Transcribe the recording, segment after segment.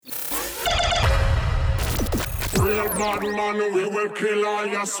real bad man, we will kill all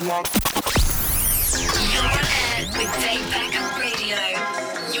your swap. You're on air with Dave Beckham Radio.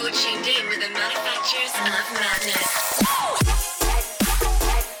 You're tuned in with the manufacturers of madness.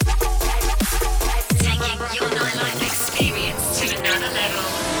 Taking your nightlife experience to another level.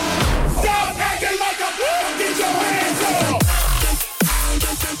 Stop acting like a fool! Get your hands up!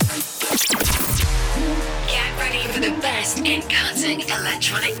 Get ready for the best in cutting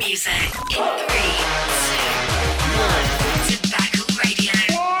electronic music. In 3, 2, 1. Tobacco Radio.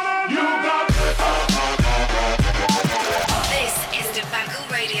 This is Tobacco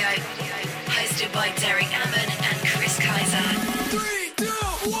Radio, hosted by Derek Ammon and Chris Kaiser. 3, 2,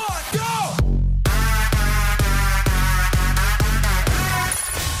 1, go!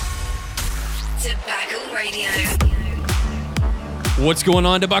 Tobacco Radio. What's going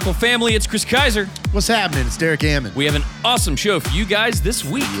on, Debacle family? It's Chris Kaiser. What's happening? It's Derek Ammon. We have an awesome show for you guys this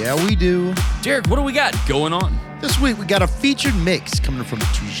week. Yeah, we do. Derek, what do we got going on? This week, we got a featured mix coming from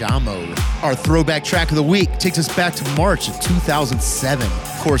Tujamo. Our throwback track of the week takes us back to March of 2007.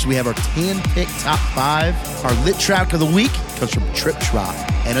 Of course, we have our 10-pick top 5. Our lit track of the week comes from Trip Trop.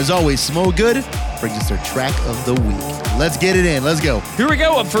 And as always, Smell Good brings us their track of the week. Let's get it in. Let's go. Here we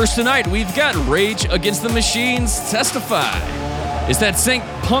go. Up first tonight, we've got Rage Against the Machine's Testify. It's that Sync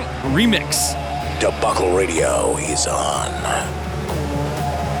Punk remix. Debacle Radio is on.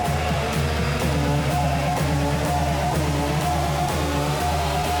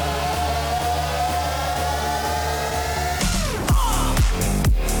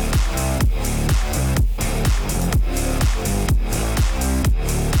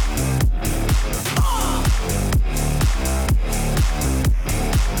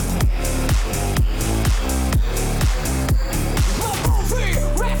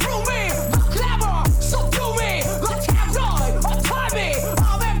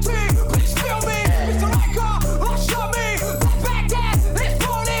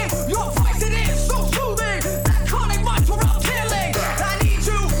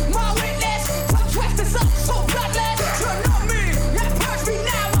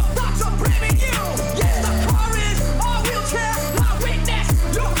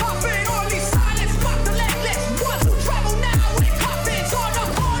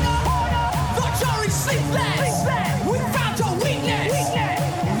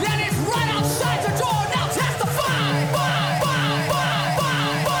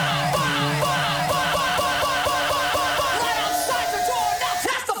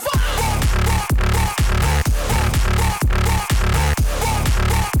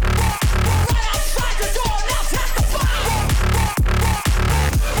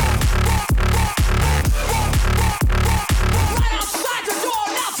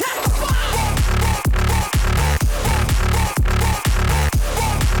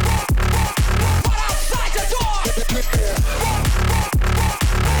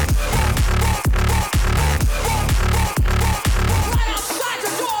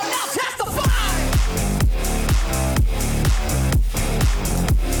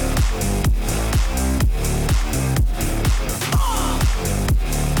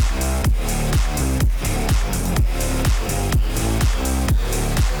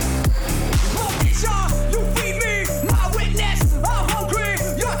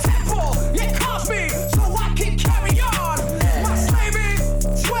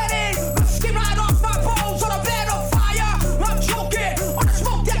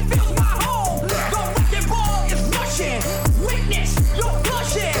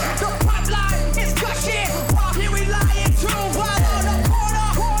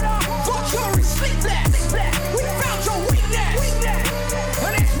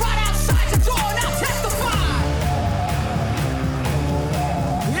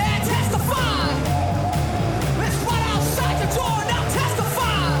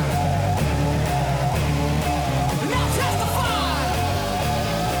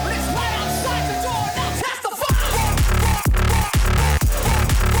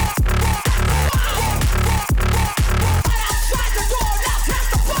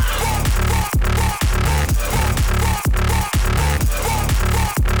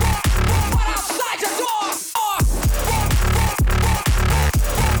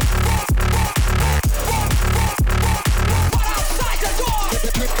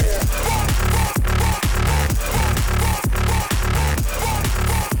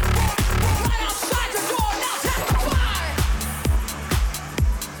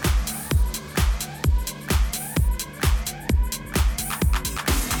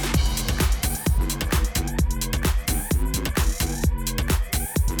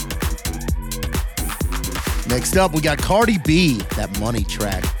 Next up, we got Cardi B, that Money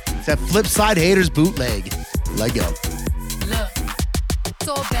track. It's that Flipside Haters bootleg. Let go. Look, it's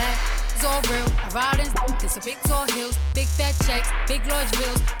all bad, it's all real. I ride in it's a big tall hills, big fat checks, big large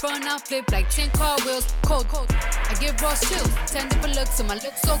bills. Front out flip like 10 car wheels. Cold, I give raw chills. 10 different looks and my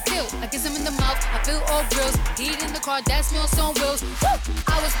looks so kill. I kiss him in the mouth, I feel all grills. Heat in the car, that smells on wheels. Woo!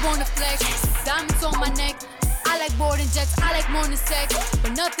 I was born to flex, diamonds on my neck. I like more than jets, I like more than sex.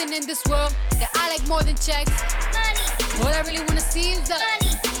 But nothing in this world that I like more than checks. Money. All I really wanna see is the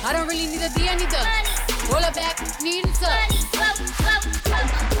money. I don't really need a D, I need the money. Roll it back, need the money.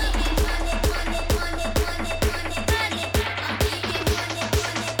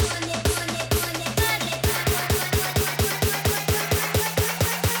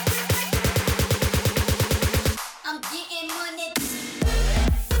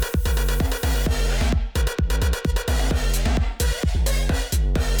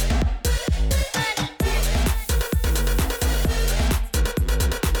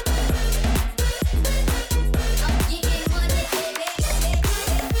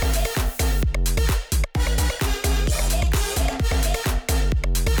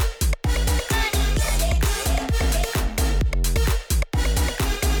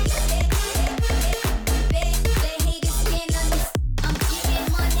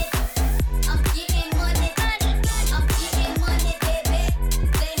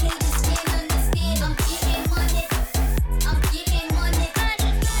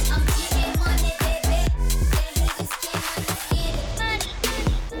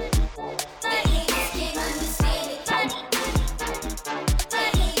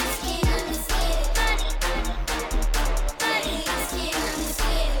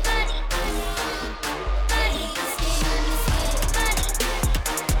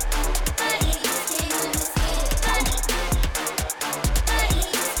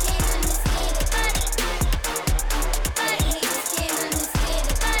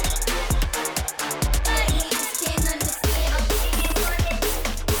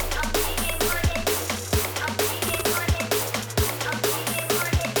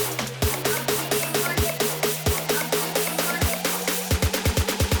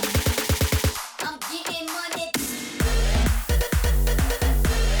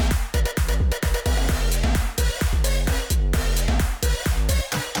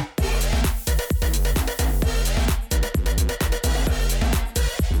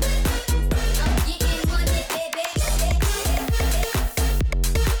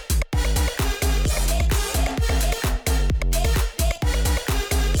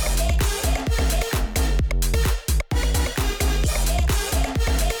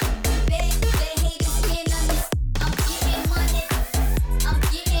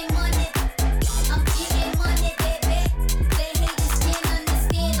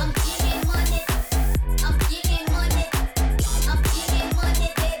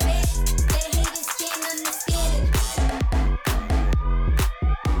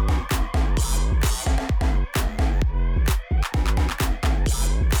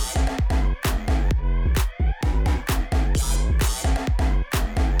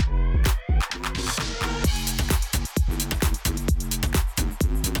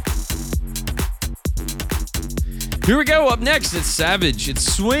 Here we go. Up next, it's Savage.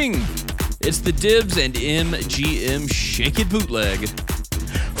 It's Swing. It's the Dibs and MGM Shake It bootleg.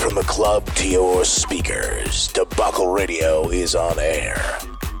 From the club to your speakers, Debacle Radio is on air.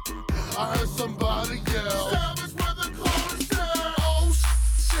 I heard somebody yell. Savage with the chorus down. Oh,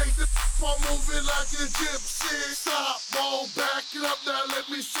 shake the while moving like a gypsy. Stop, roll, back it up now. Let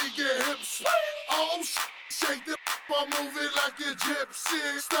me see your hips swing. Oh, shake the while moving like a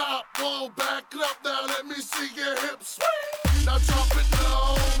gypsy. Stop, roll, back it up now. Let me see your hips swing. Now drop it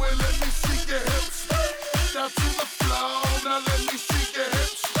low and let me see your hips swing. Now to the floor, now let me see your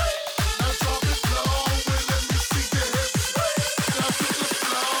hips swing. Now drop it low and let me see your hips swing. Now to the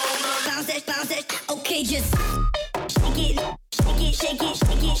floor, now. Bounce that, okay, just shake it, shake it, shake it,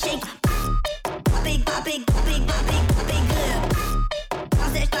 shake it, shake it. Pop it, pop it, pop it, pop it, pop it good.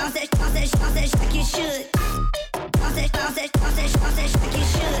 Bounce that, bounce that, bounce that, bounce that, like you should. Bounce that, bounce that, bounce that, bounce that, like you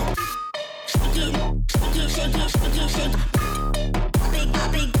should. Shake it, shake it, shake it, shake it, shake it. Pop it,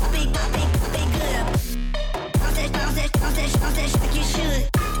 pop it, pop it, pop it, pop it good. Bounce that, bounce that, bounce that, bounce that, like you should.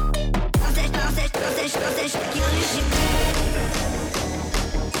 Bounce that, bounce that, bounce that, bounce that, like you should.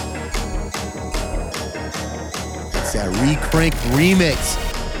 It's that Recrank remix.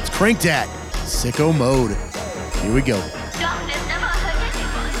 It's Cranked At Sicko Mode. Here we go.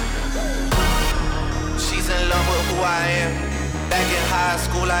 She's in love with who I am. Back in high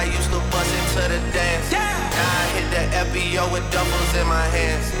school, I used to bust into the dance. Now I hit the FBO with doubles in my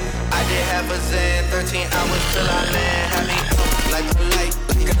hands. I did half a Zen, 13 hours till I land. Had me like a light,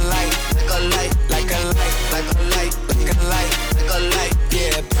 like a light, like a light, like a light, like a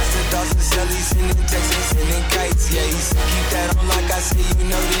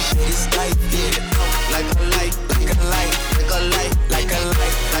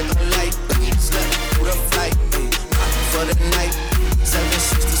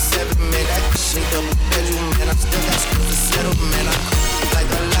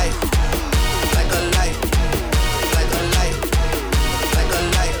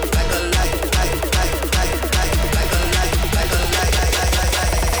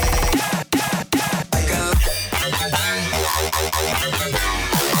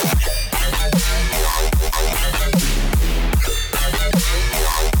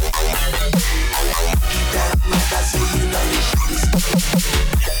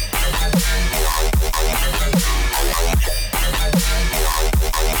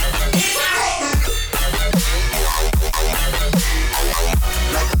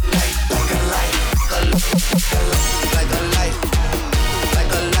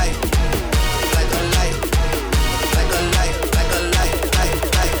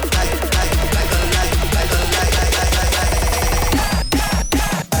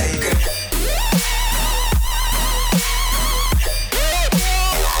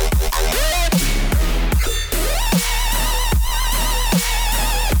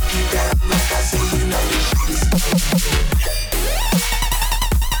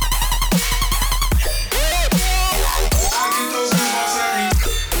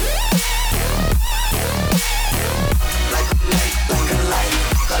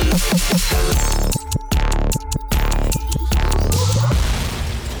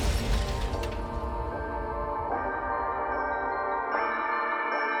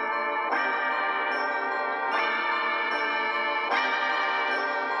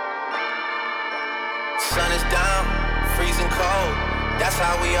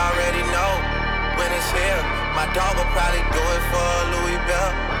how we already know when it's here. My dog will probably do it for a Louis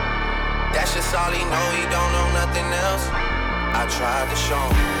Bell. That's just all he know, he don't know nothing else. I tried to show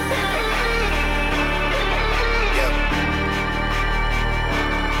him. Yep.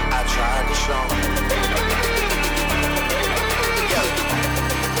 I tried to show him. Yep.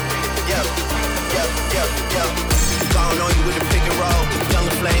 Yep. Yep. Yep. Yep. Calling on you with the pick and roll.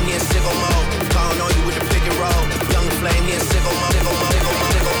 Younger flame, he in sicko mode. Calling on you with the pick and roll. Younger flame, he in sicko mode. Sicko mode.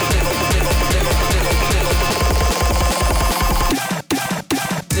 Sicko mode. Sicko mode. Sicko mode. Sicko mode. Sicko mode. Sicko mode. Sicko mode.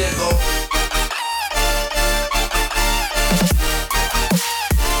 Sicko mode.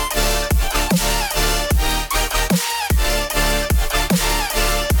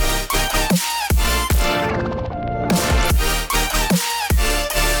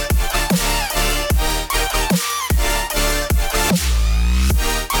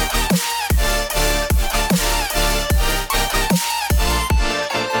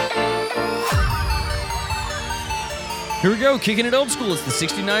 Here we go, kicking it old school. It's the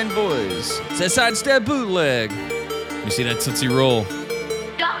 69 Boys. It's that sidestep bootleg. You see that Tootsie Roll.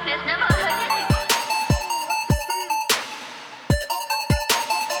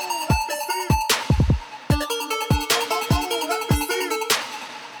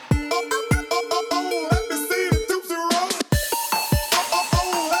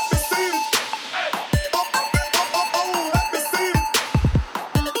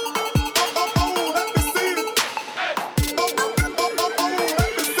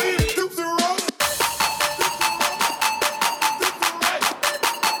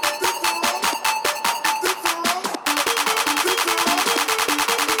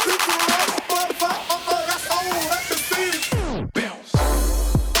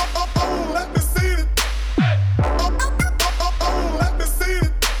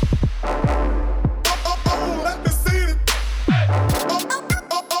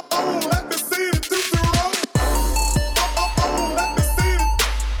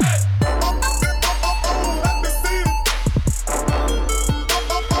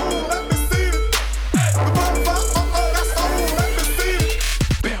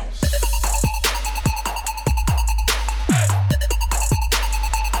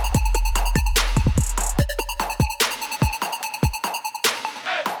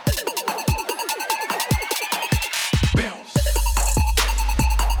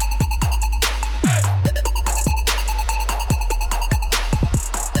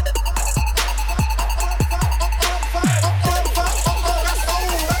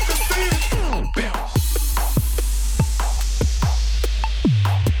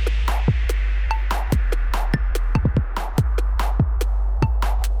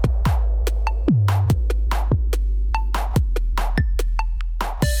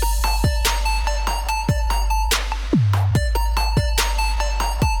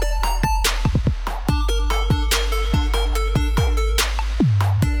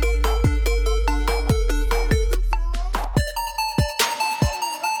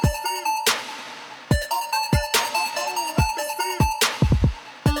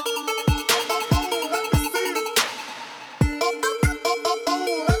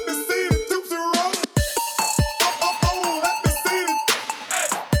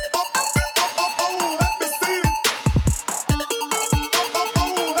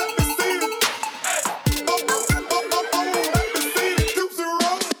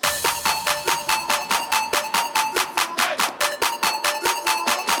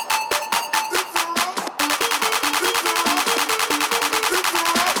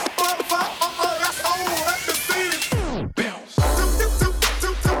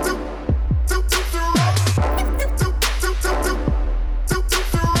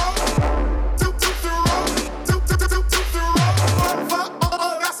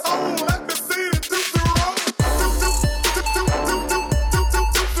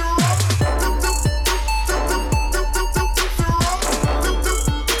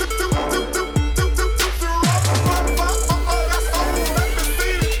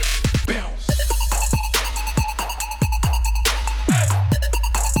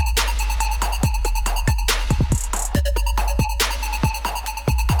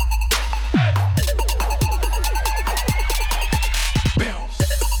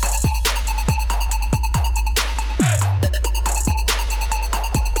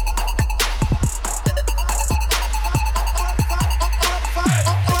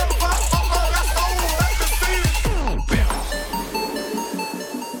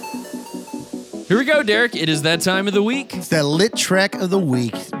 Here we go, Derek. It is that time of the week. It's that lit track of the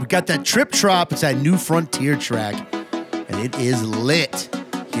week. We got that Trip Trop. It's that New Frontier track, and it is lit.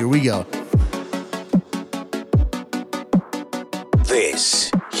 Here we go. This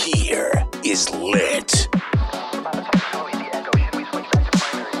here is lit.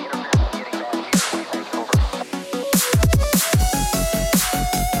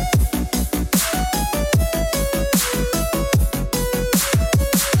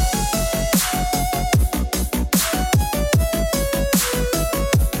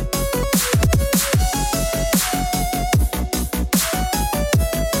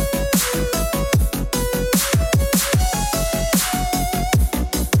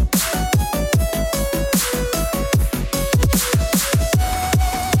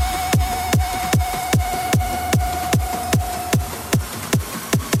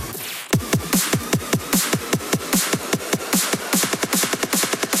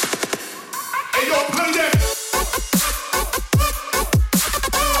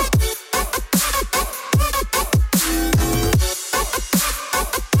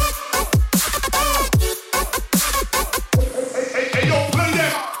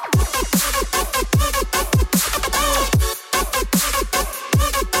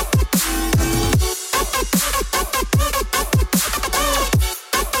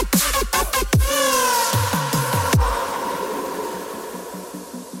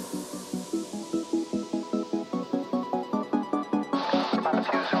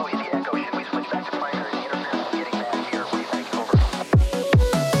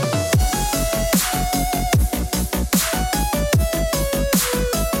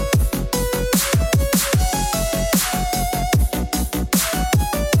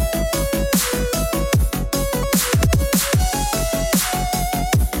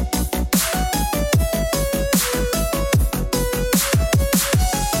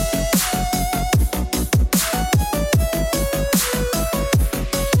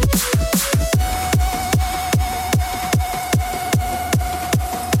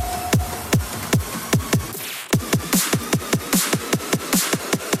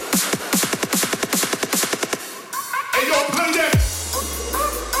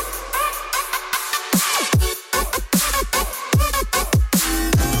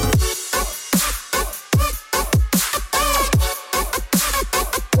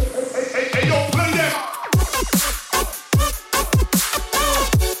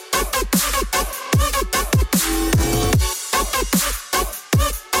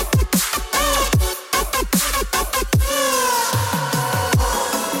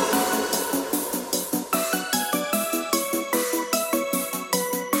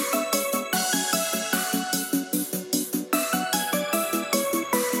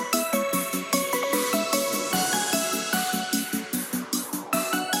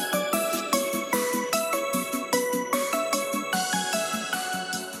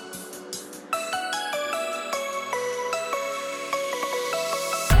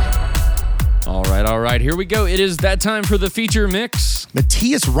 All right, here we go. It is that time for the feature mix.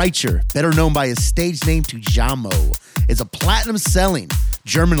 Matthias Reicher, better known by his stage name Tujamo, is a platinum-selling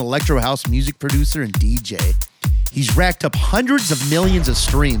German electro house music producer and DJ. He's racked up hundreds of millions of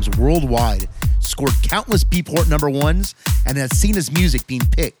streams worldwide, scored countless Beatport #1s, and has seen his music being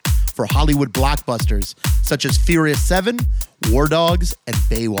picked for Hollywood blockbusters such as Furious 7, War Dogs, and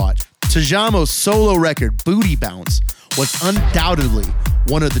Baywatch. Tujamo's solo record, Booty Bounce, was undoubtedly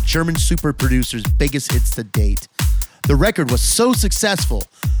one of the German super producer's biggest hits to date. The record was so successful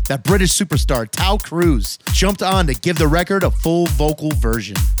that British superstar Tao Cruz jumped on to give the record a full vocal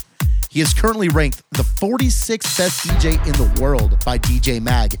version. He is currently ranked the 46th best DJ in the world by DJ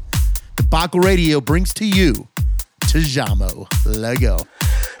Mag. Debacle Radio brings to you Tujamo. Let go.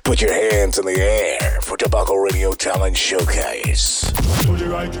 Put your hands in the air for Debacle Radio Talent Showcase. To the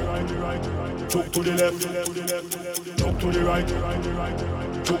right, choke to the left, choke to the right,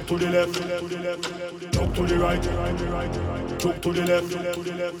 choke to the left, choke to the right, choke to the left,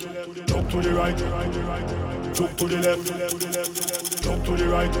 choke to the right, choke to the left, choke to the right, choke to the left, choke to the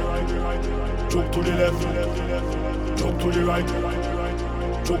right, choke to the left, choke to the right,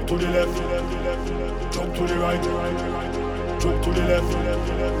 choke to the left, choke to the right, choke to the left,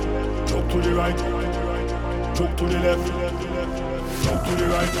 choke to the right, choke to the left, choke to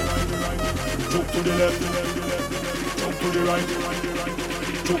the right, choke to the left, choke to the right,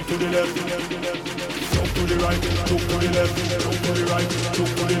 choke to the left, choke to the right, choke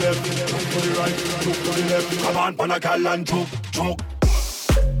to the left, choke to the right, choke to the left. Come on, Panakal and choke.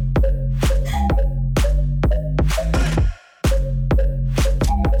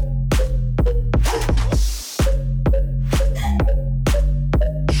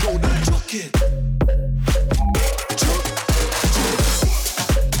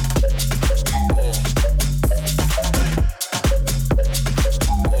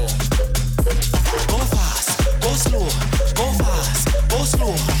 Go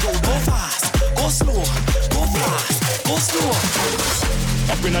slow, go fast, go slow.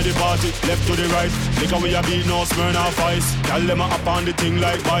 Up inna the party, left to the right. Lick away a beat, no Smirnoff Ice. Tell them I up on the thing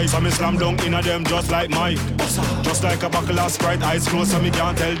like vice. I'm slam dunk inna them just like Mike. Just like a buckle of Sprite, eyes closed so me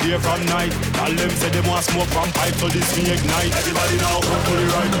can't tell day from night. All them say they want smoke from pipe, so this me ignite. Everybody now, jump to the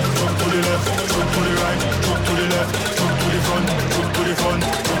right, jump to the left, jump to the right, jump to the left, jump to the front, jump to the front,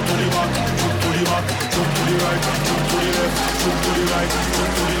 jump to the back, jump to the back, jump to the right, jump to the left, jump to the right,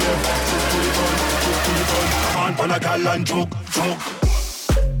 jump to the left, jump to the front, jump to the front. Hand on a gal and choke, choke.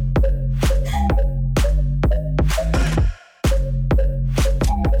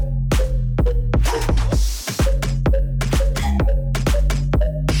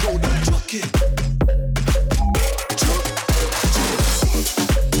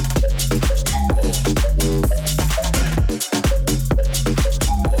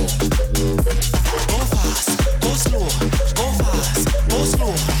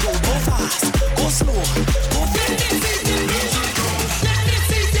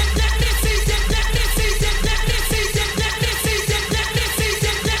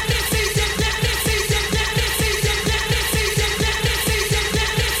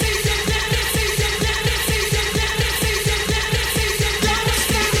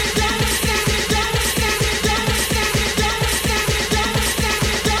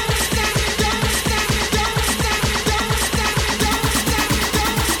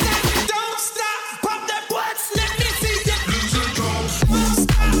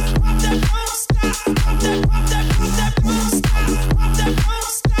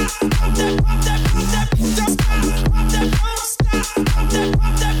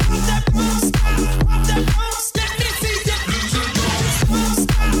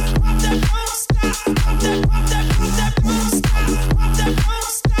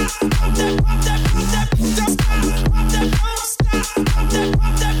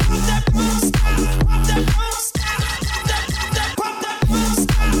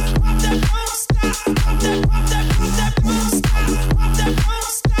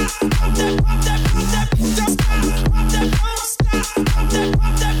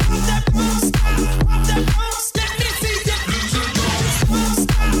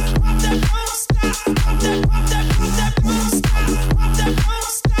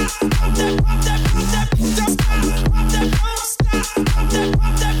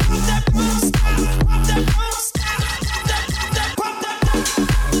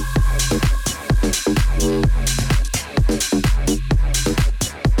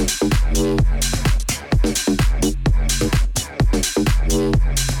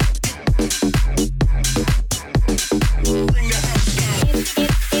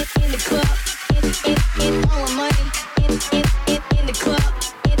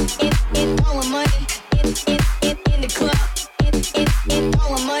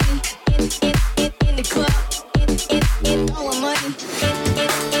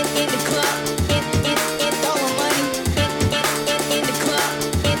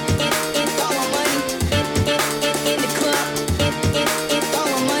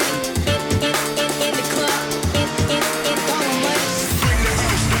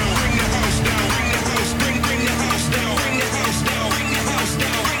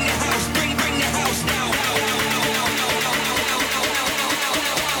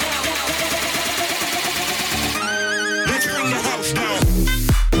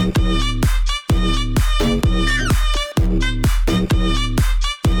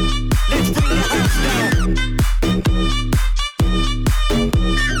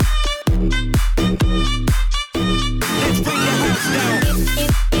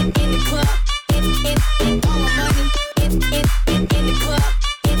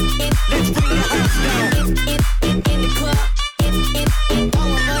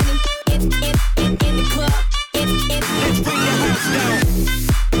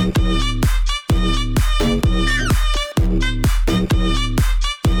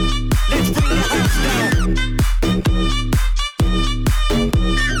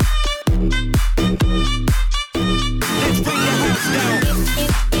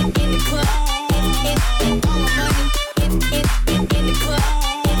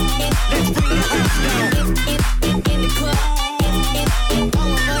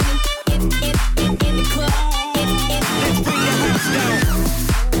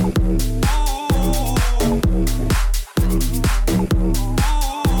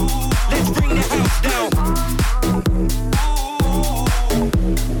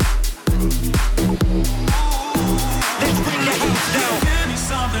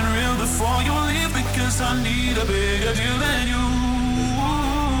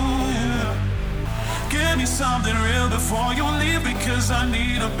 something real before you leave, because I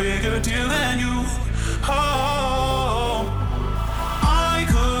need a bigger deal than you. Oh, I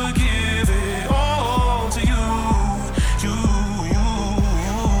could give it all to you.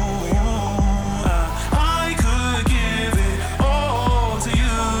 I could give it all to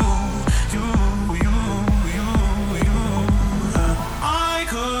you. I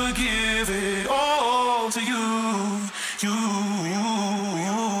could give it all to you.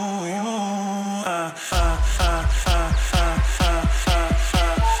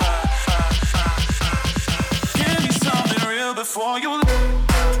 Give me something real before you.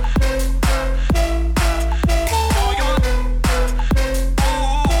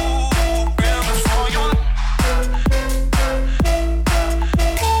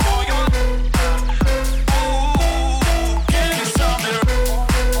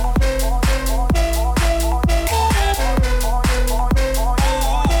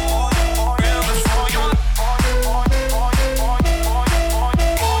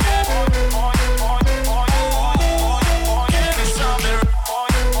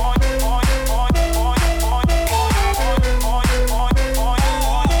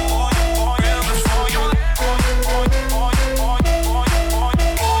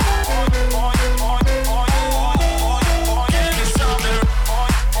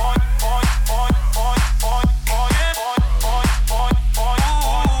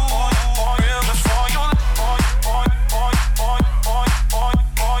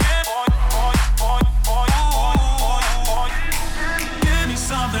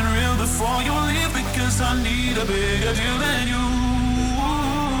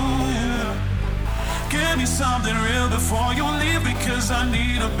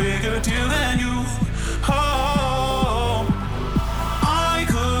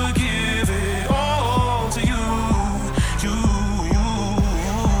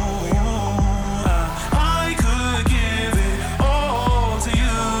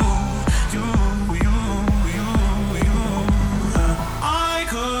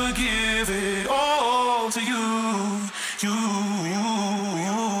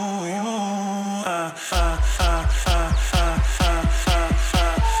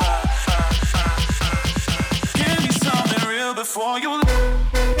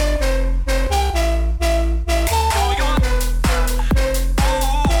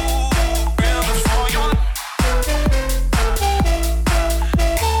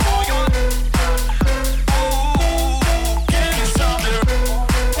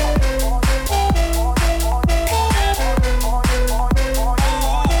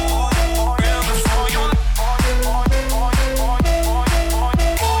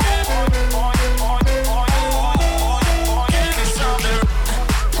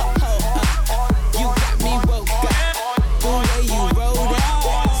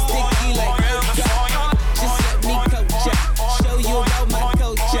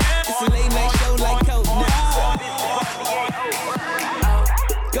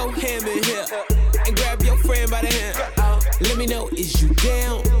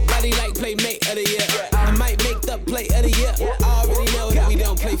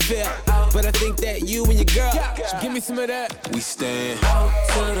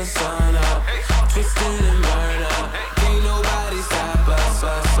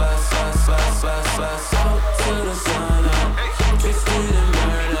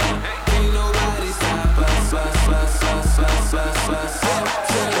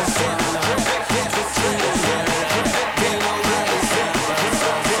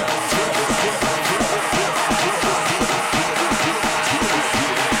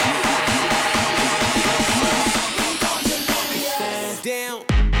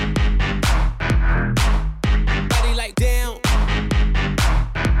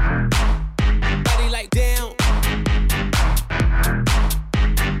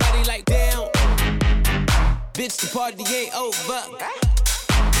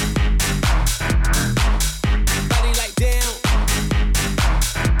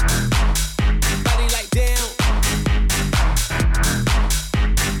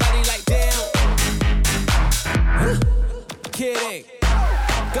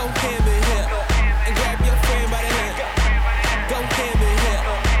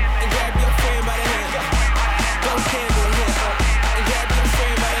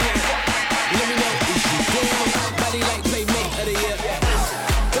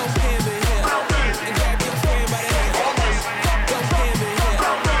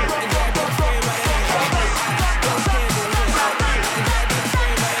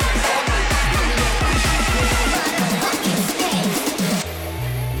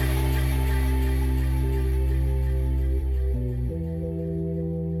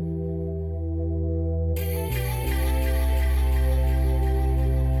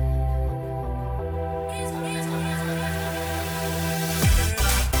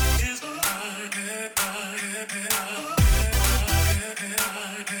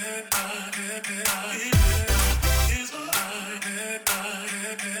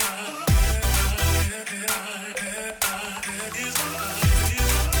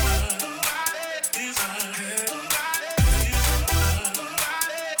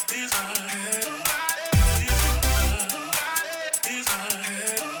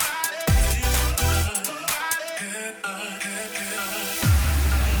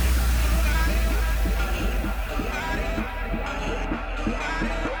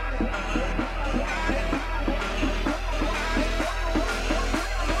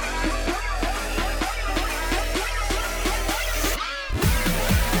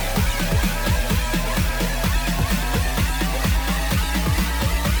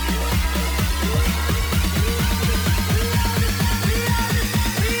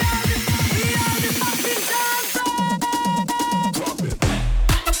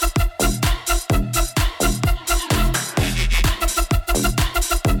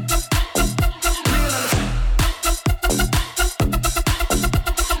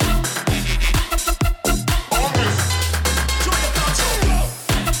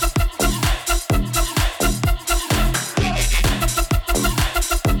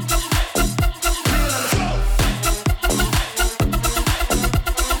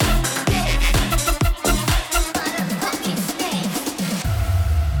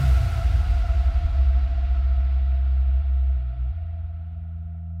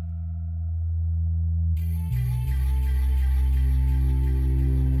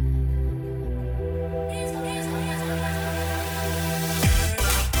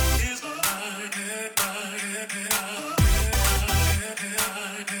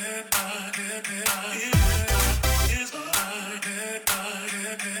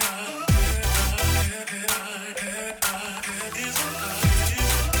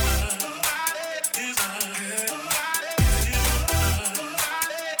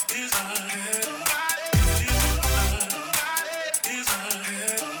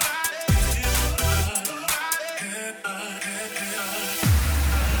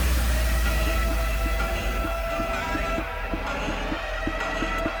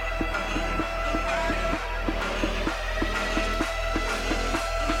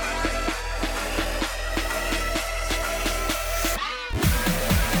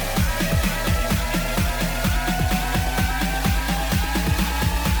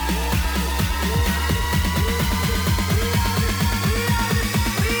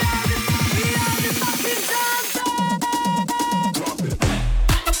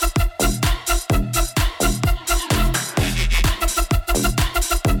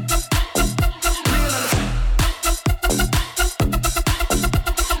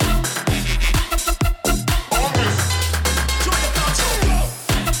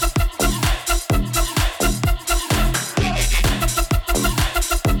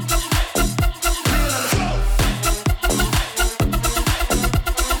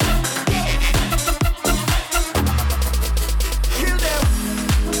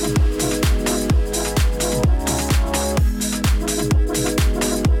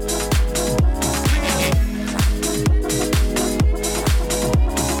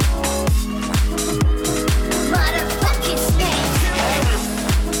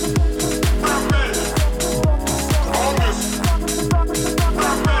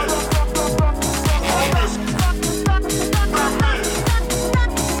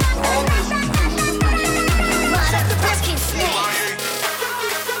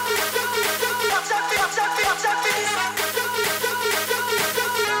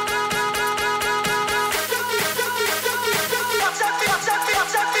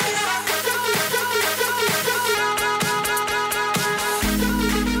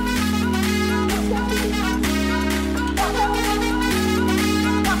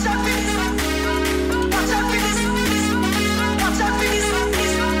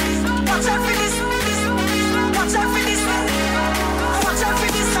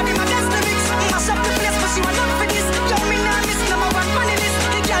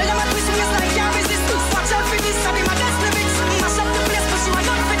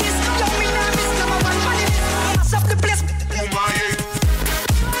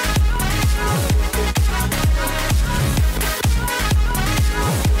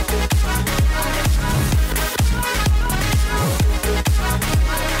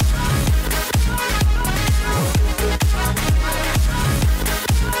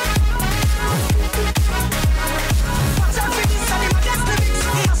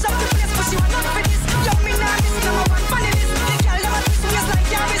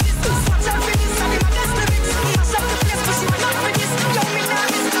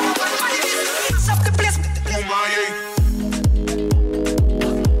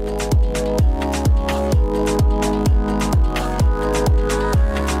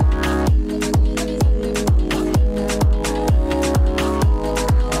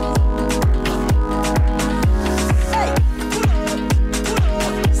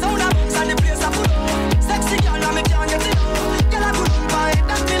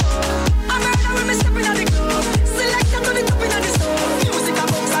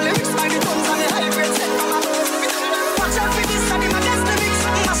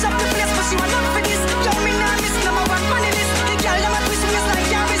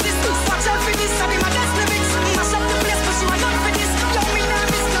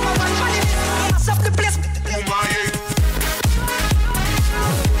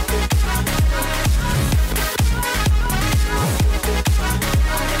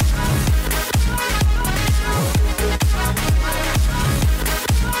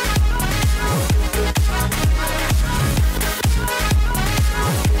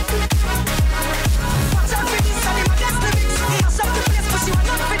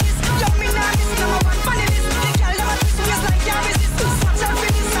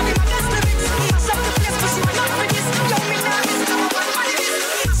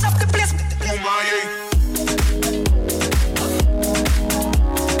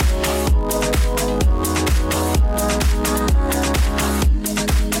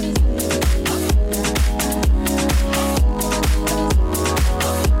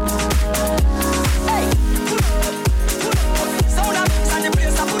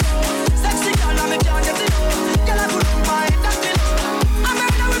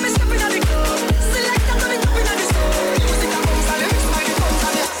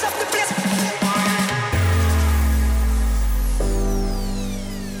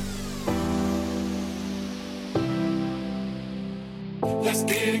 Let's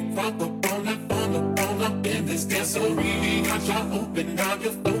get it crunk up on up in this dancery. Got y'all open, now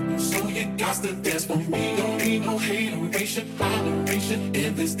you're floating, so you got to dance for me. Don't need no hateration, holleration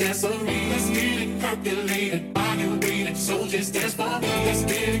in this dancery. Let's get it percolated, while you waiting, so just dance for me. Let's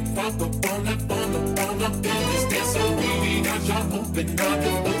get it crunk up on up in this dancery. Got y'all open, now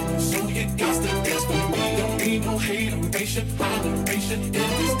you're floating, so you got to dance for me. Don't need no hateration, holleration in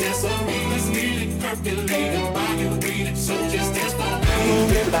this dancery. Let's get it percolated, while you waiting, so just dance for me.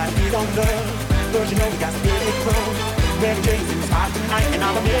 Everybody's on love, cause you know we got to get it wrong. Red Jason's hot tonight, and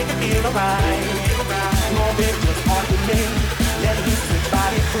I'ma make it feel alright. Small bit just hard with me, let it loose and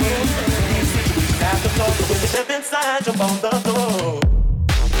body free. We start the floor, so when you step inside, jump on the floor.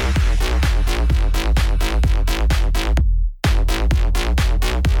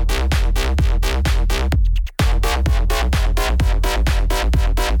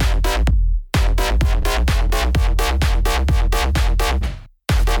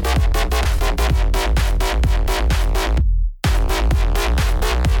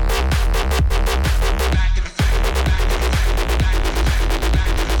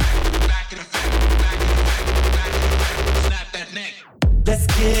 Let's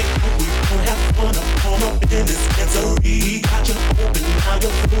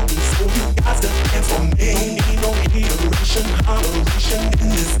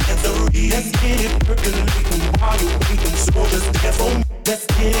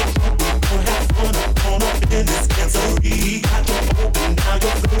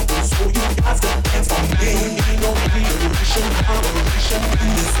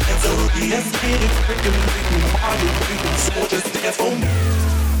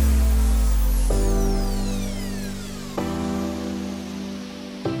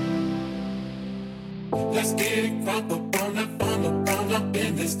get it crunk up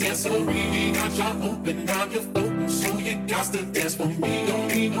in this dancery. Got y'all open, now you're floating, so you got to dance for me. Don't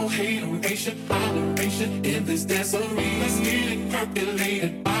need no hateration, holleration in this dancery. Let's get it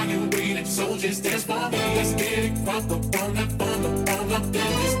percolated, while you waiting, so just dance for me. Let's get it crunk up up in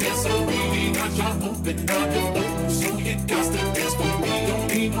this dancery. Got y'all open, now you're floating, so you got to dance for me. Don't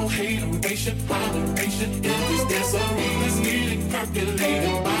need no hateration, holleration in this dancery. Let's get it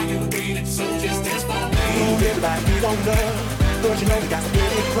percolated, while you waiting, so just dance for me. Everybody's on love, cause you know we got to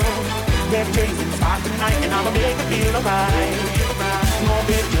get it wrong. Red Jason's hot tonight, and I'ma make it feel alright. Small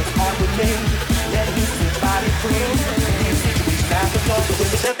bit just hard with me, let it loose and body free. We start the floor, so when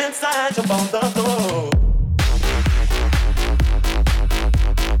you step inside, jump on the floor.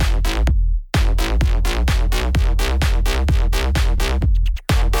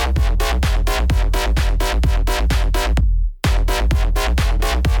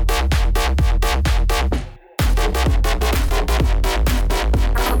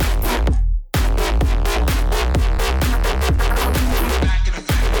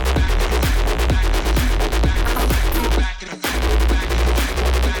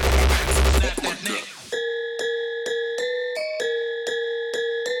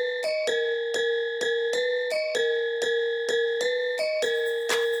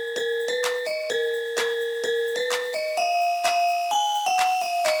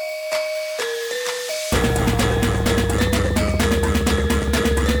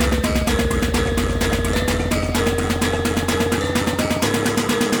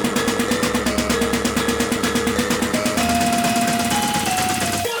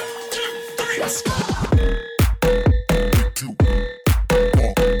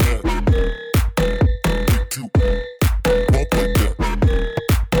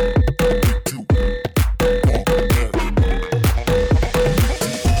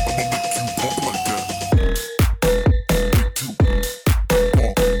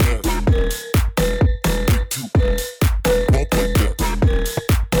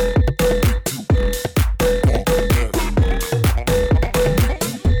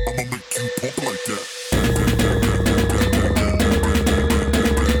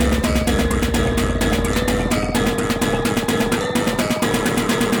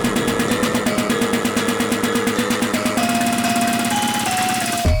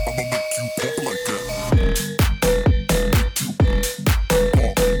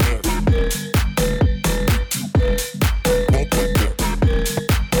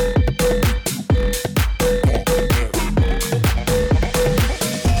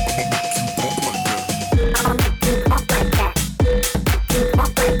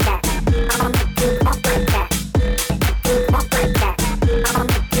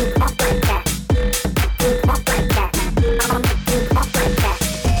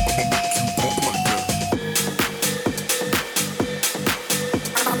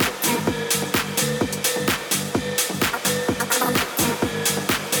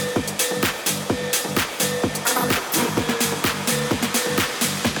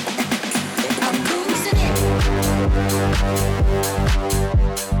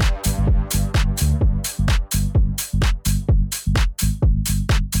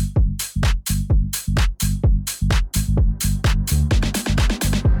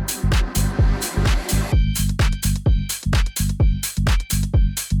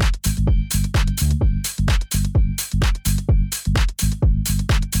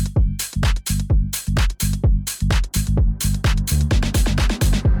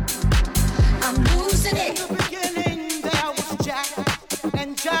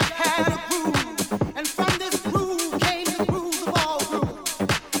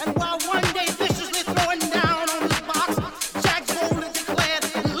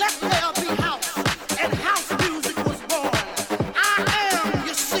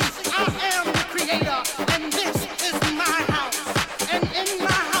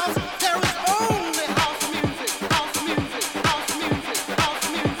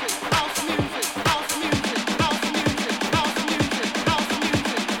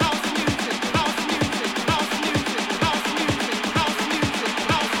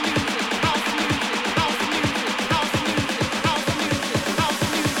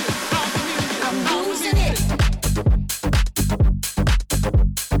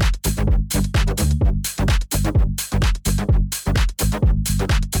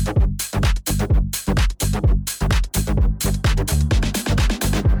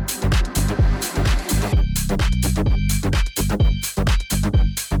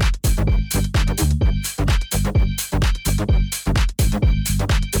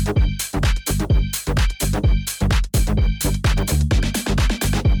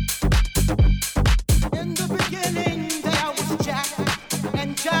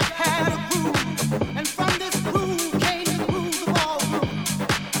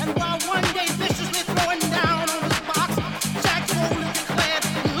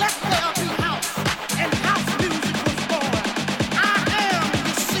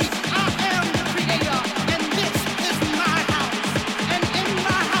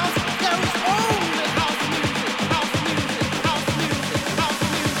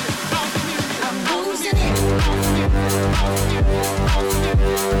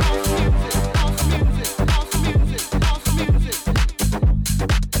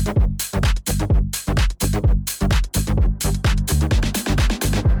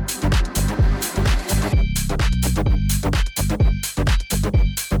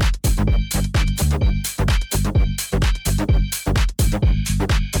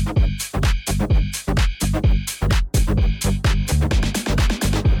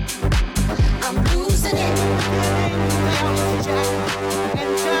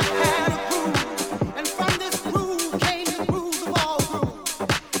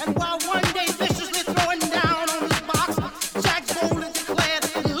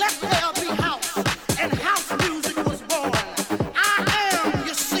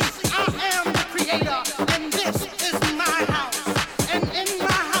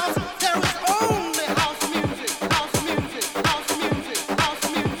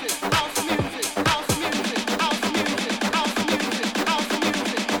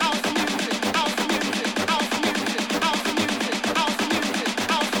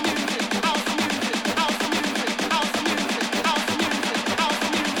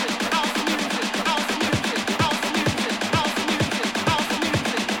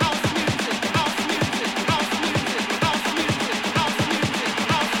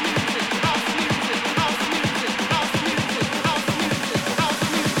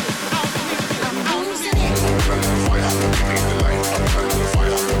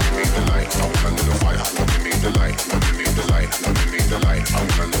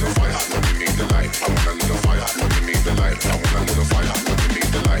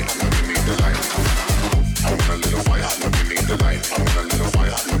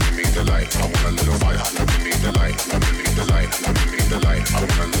 light. I want a little fire. Give me the light. Give me the light. Give me the light. I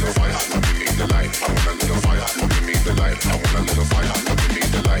want a little fire. Give me the light. I want a little fire. Give me the light. I want a little fire. Give me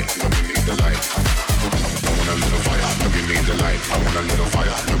the light. Give me the light. I want a little fire. Give me the light. I want a little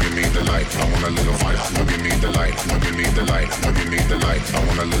fire. Give me the light. I want a little fire. Give me the light. Give me the light. Give me the light. I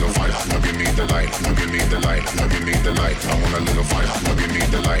want a little fire. Give me the light. Give me the light. Give me the light. I want a little fire. Give me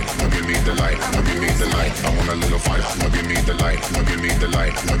the light. Give me the light. Give me the light. I want a little fire. Give me the light. Give me the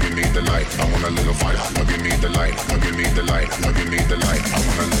light. Give me the light. I want a little fire. Give me the light. Give me the light. Give me the light. I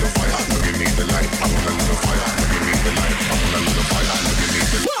want a little fire. Give me the light. I want a little fire. Give me the light. I want a little fire. Give me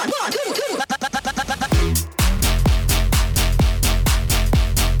the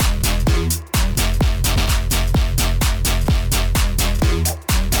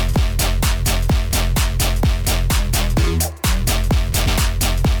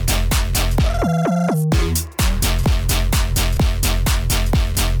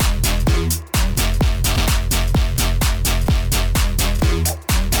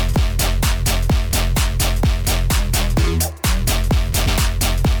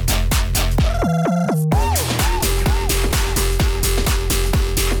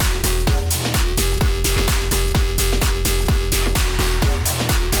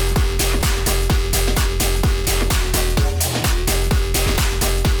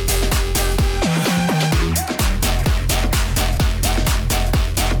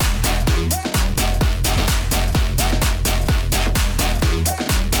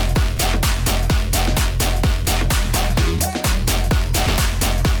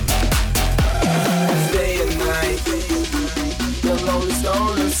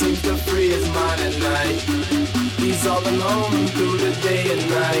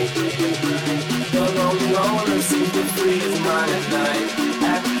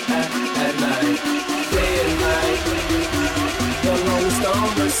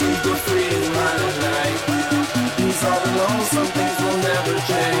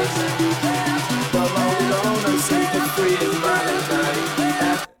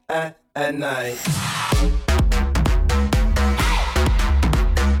at night.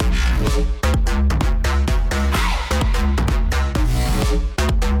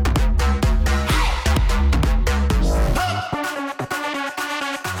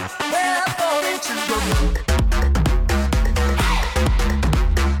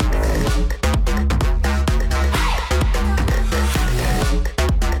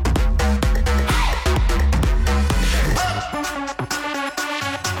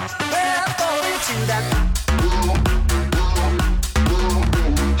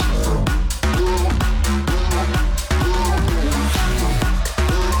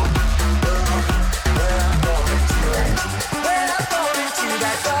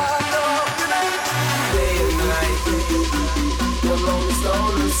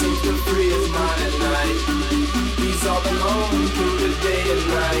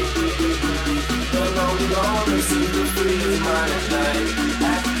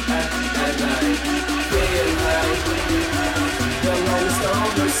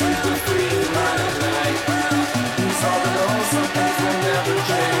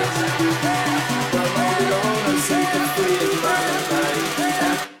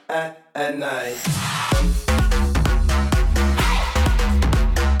 At night.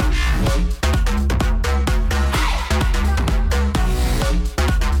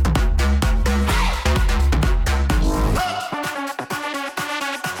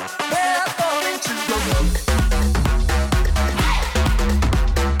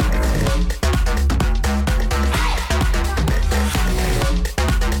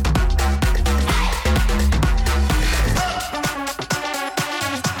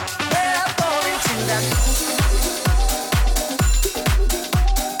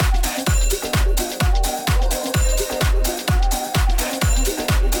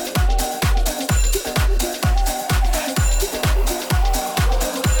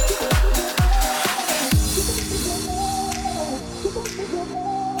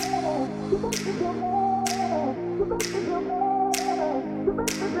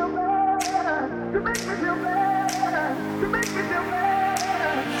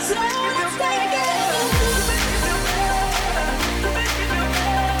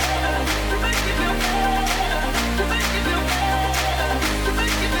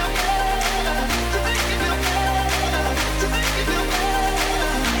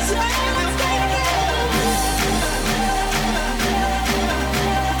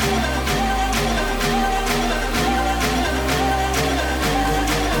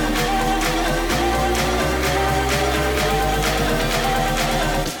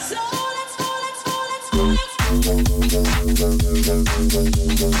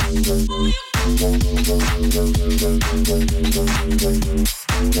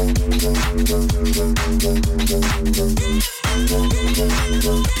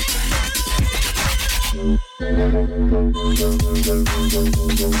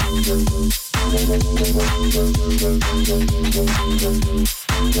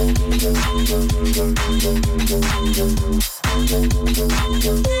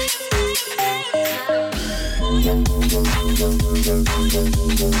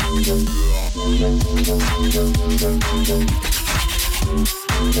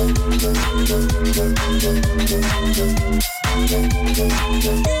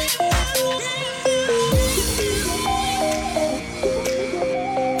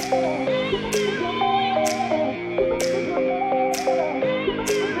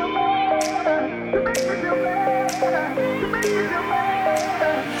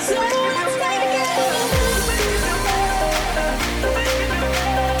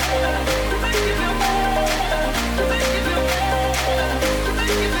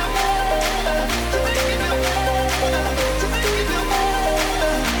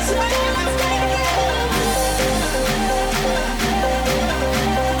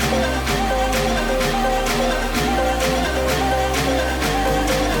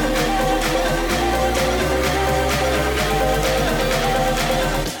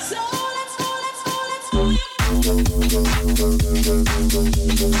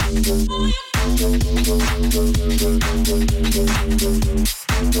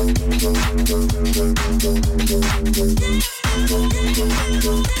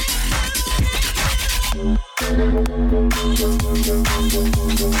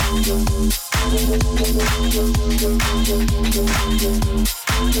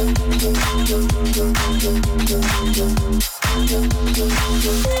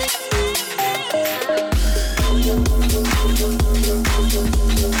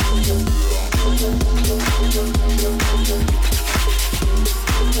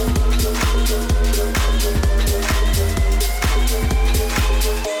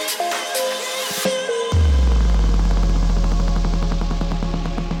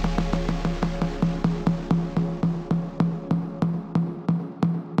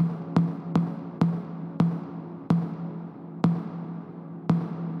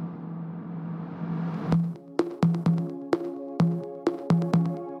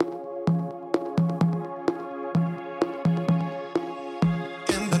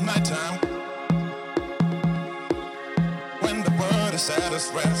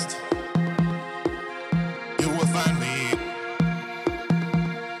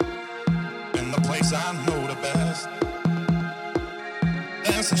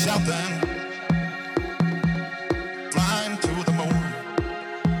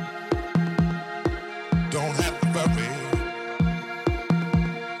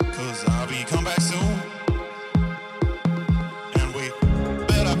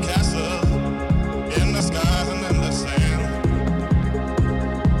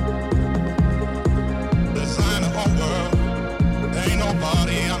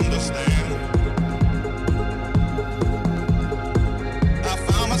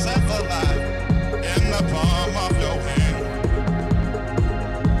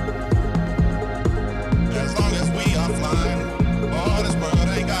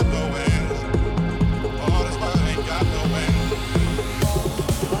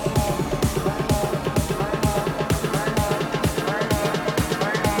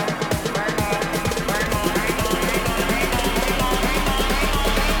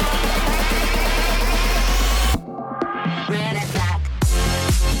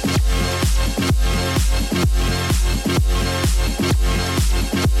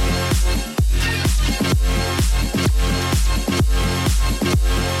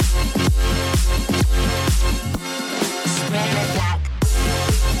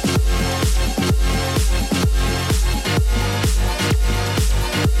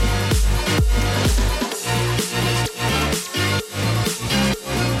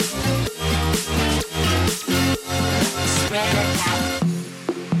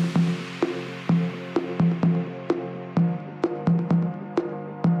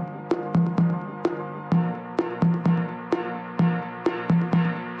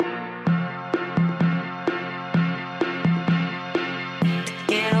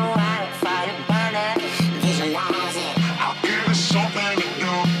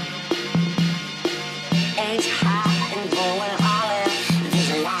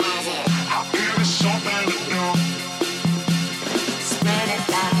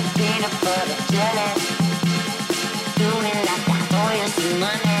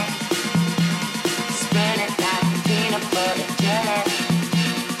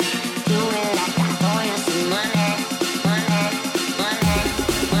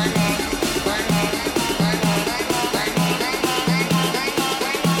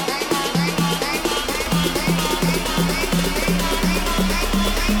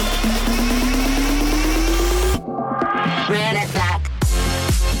 Red and black.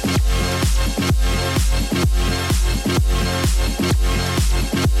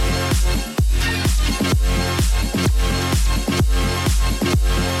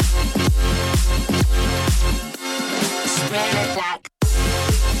 Red and black.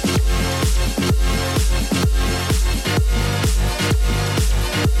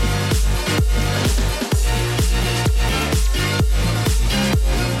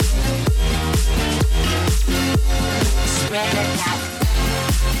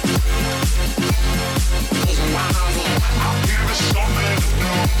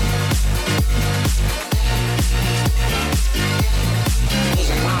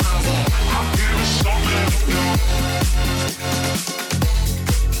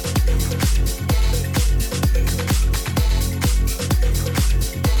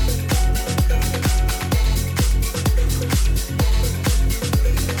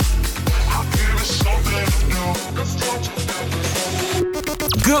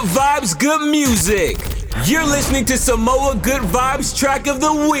 Good vibes, good music. You're listening to Samoa Good Vibes Track of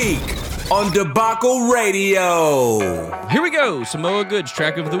the Week on Debacle Radio. Here we go, Samoa Goods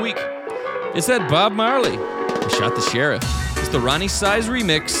Track of the Week. It's that Bob Marley, I Shot the Sheriff. It's the Ronnie Size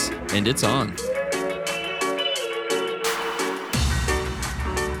remix, and it's on.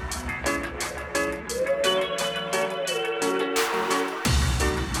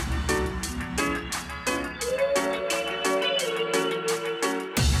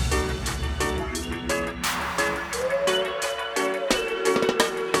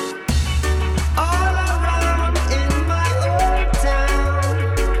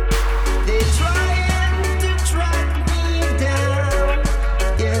 Trying to track me down,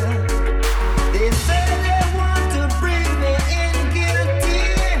 yeah.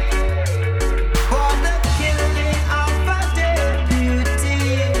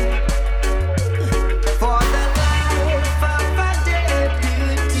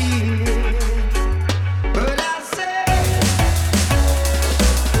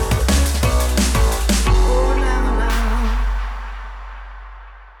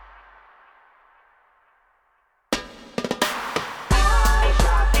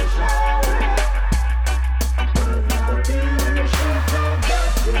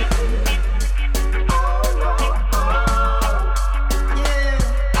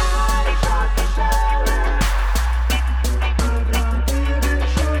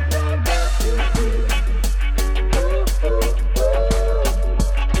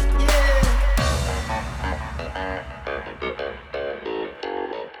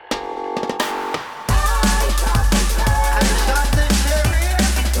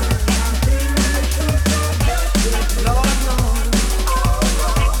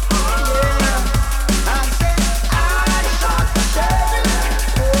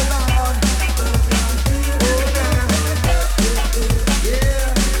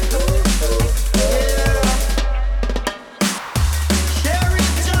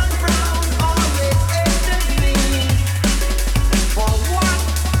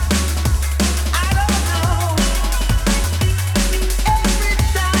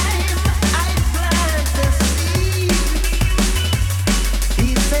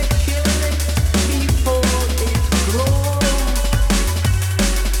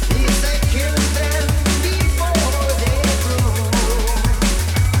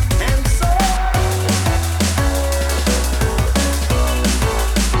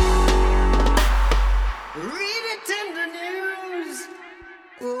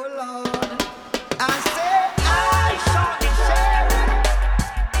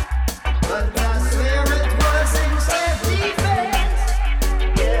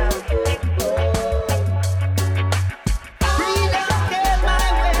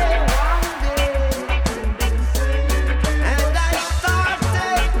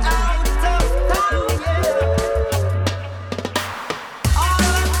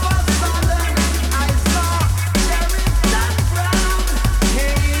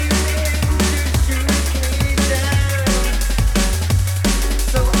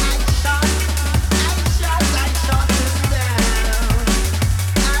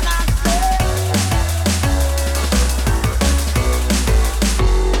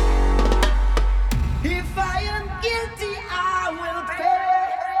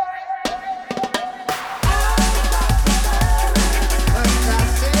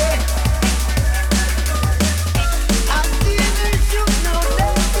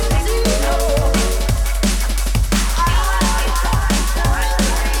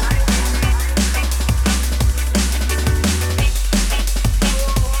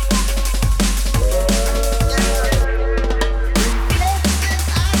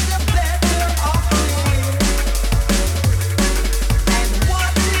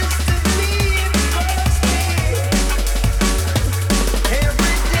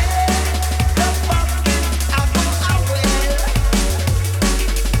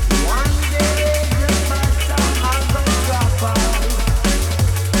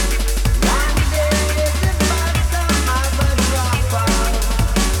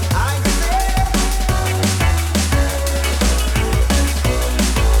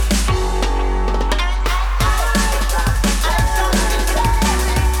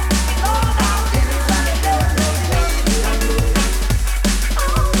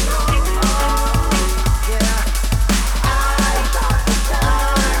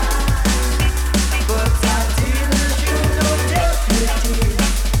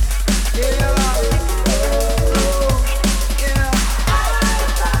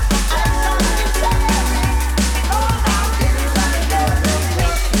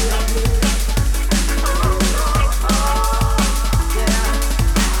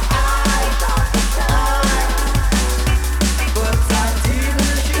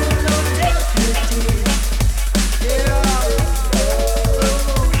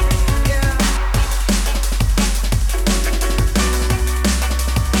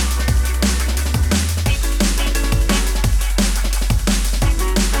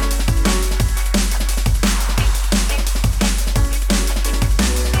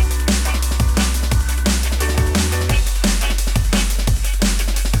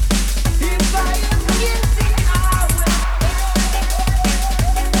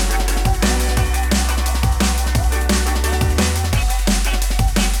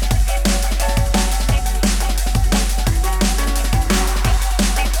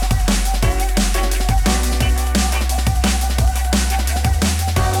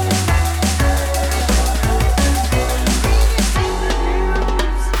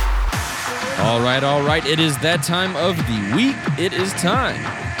 All right. It is that time of the week. It is time.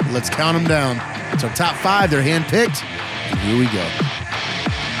 Let's count them down. It's our top 5. They're handpicked. And here we go.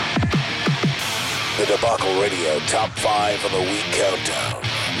 The Debacle Radio Top 5 of the Week Countdown.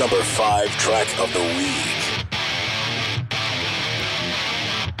 Number 5 track of the week.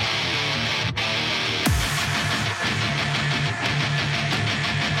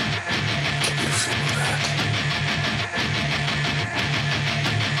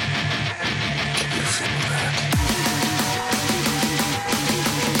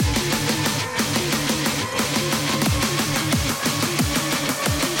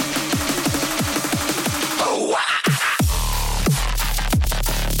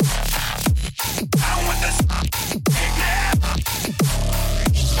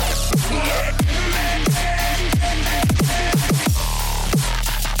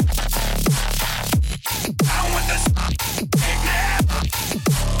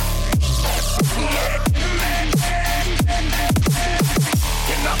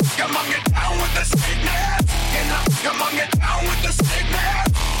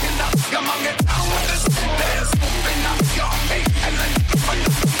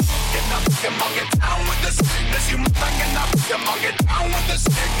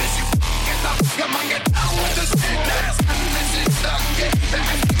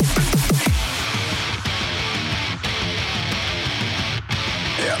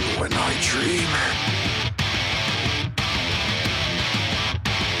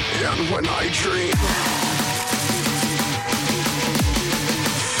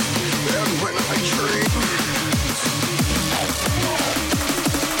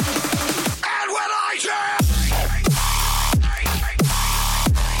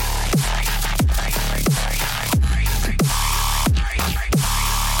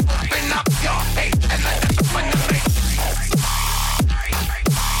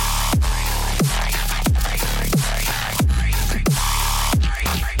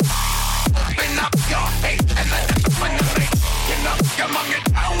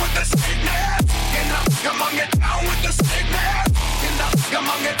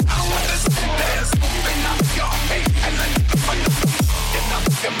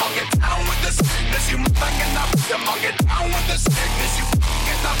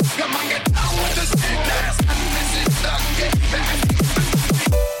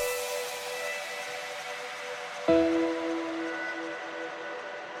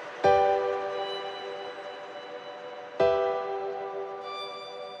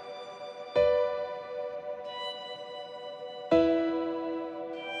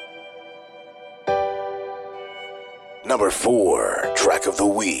 Number 4 track of the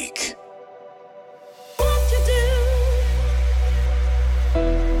week.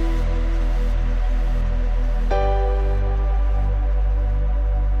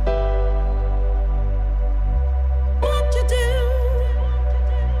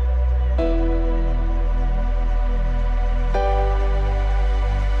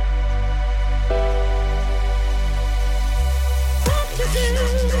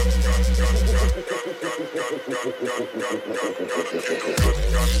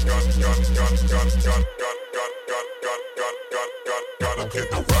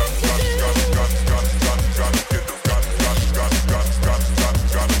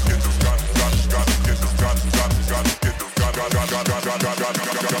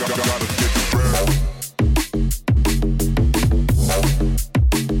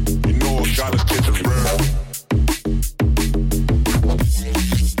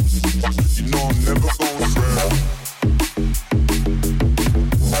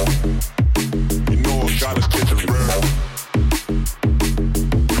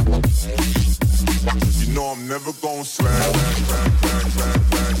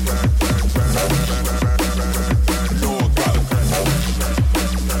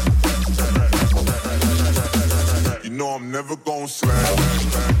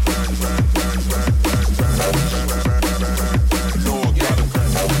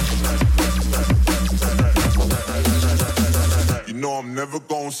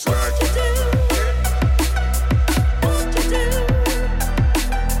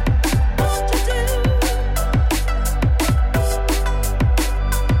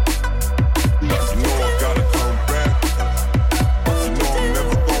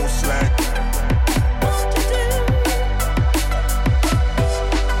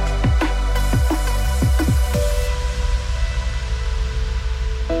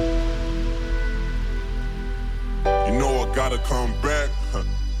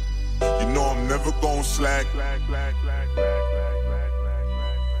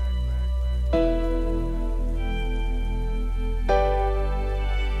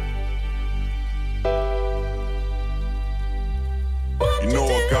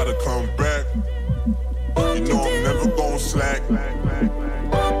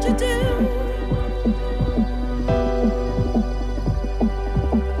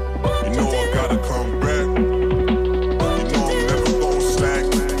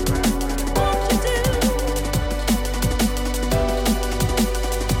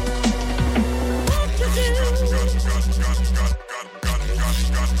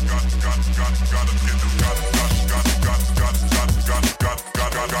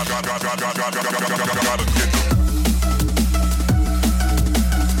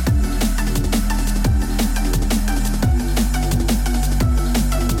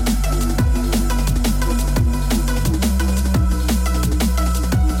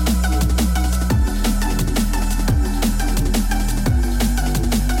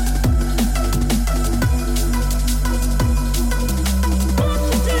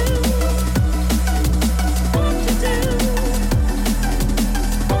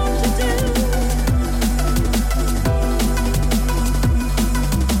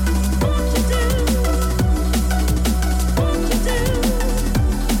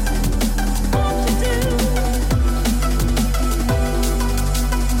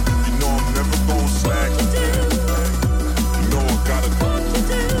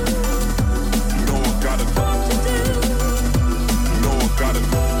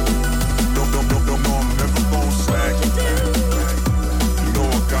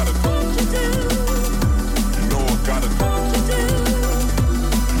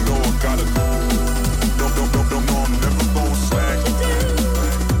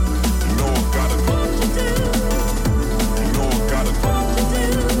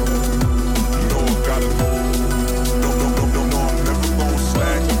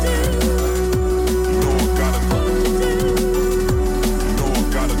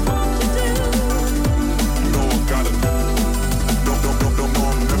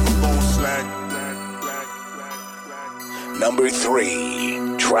 Number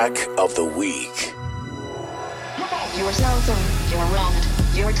 3, track of the week. Your cell phone, your wallet,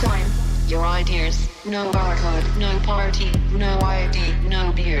 your time, your ideas. No barcode, no party, no ID,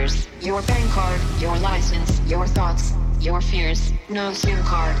 no beers. Your bank card, your license, your thoughts, your fears. No SIM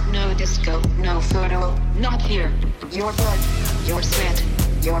card, no disco, no photo, not here. Your blood, your sweat,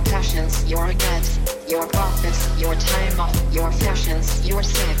 your passions, your regrets, your profits, your time off, your fashions, your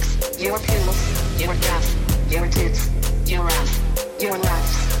sex, your pills, your gas, your tits, your ass, your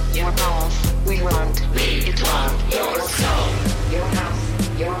laughs, your balls. We want your soul, your house,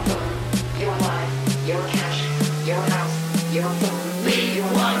 your phone, your life, your cash, your house, your phone. We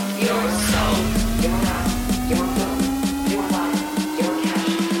want your soul, your house, your phone, your life, your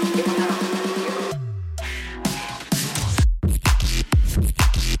cash, your house, your.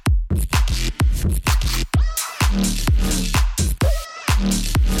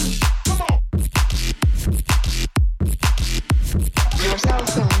 Your cell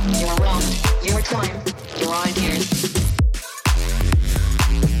phone, your wallet, your time, your ideas.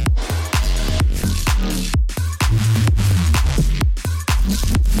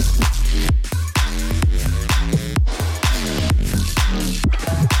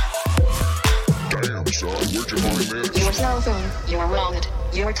 Damn, son, where'd you find this? Your cell phone, your wallet,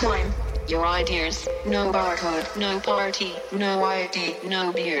 your time, your ideas. No barcode, no party, no ID,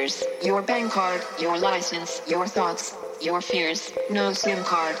 no beers. Your bank card, your license, your thoughts, your fears. No SIM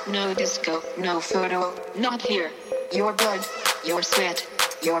card, no disco, no photo, not here. Your blood, your sweat,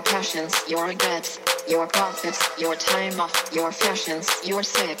 your passions, your regrets, your profits, your time off, your fashions, your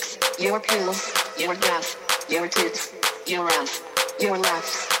sex, your pills, your gas, your tits, your ass, your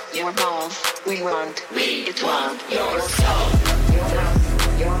laughs, your balls. We want your soul, your house,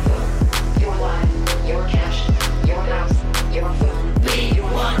 your phone, your life, your cash, your house, your phone. We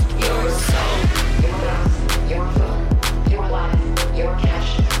want your soul, your house, your phone, your life, your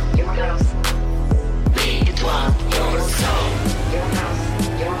cash, your house. We want your soul, your house,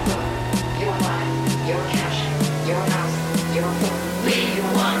 your phone, your life, your cash, your house, your phone. We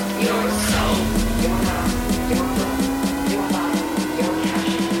want your soul, your house, your phone, your life, your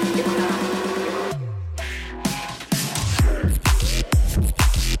cash, your house.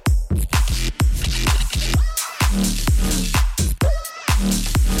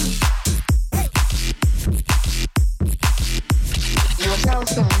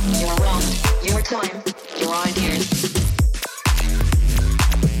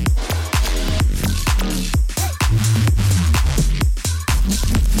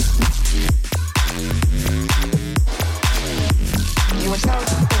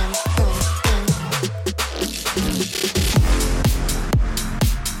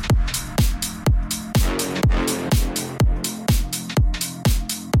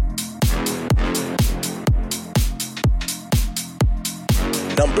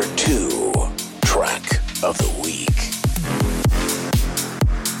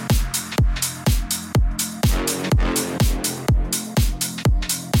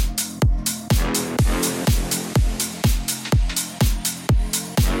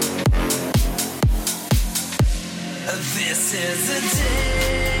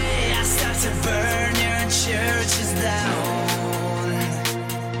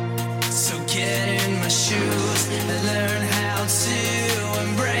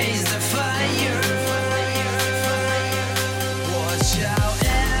 out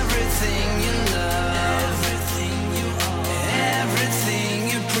everything you love, everything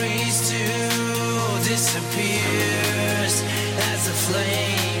you praise to disappears as the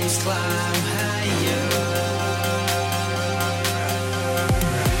flames climb higher.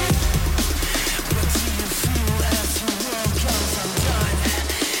 What do you feel as the world comes undone,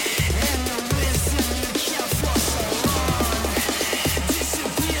 and the wisdom you kept for so long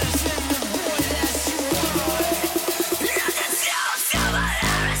disappears in the void as you are? Nothing's so but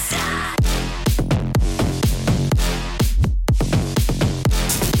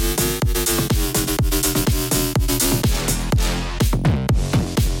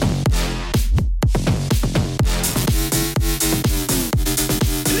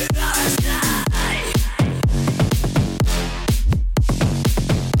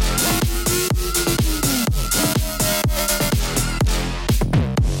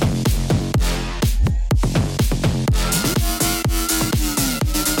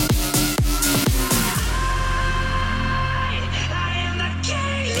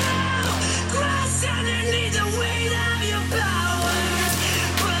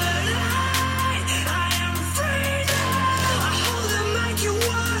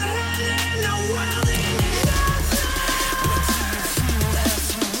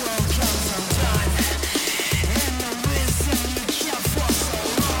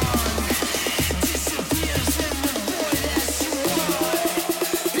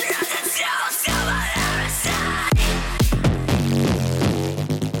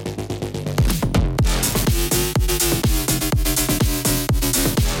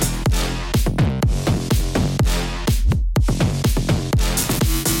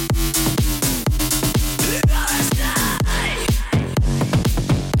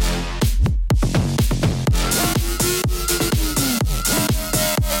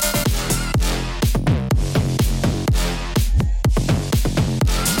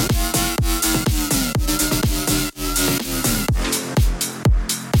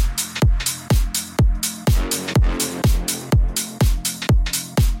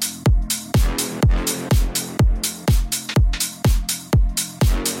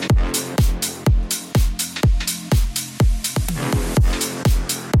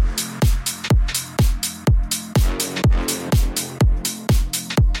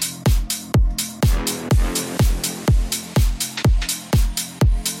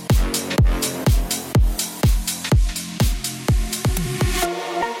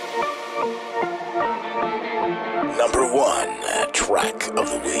Number 1 track of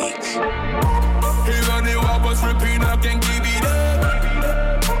the week. Even the was ripping, I can give it up.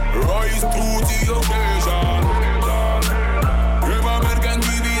 Rise to the occasion. Every man can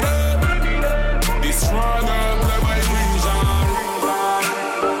give it up. The stronger play my vision.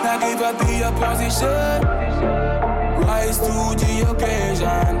 Now give up the opposition. Rise to the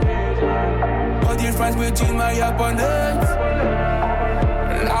occasion. No difference between my opponents.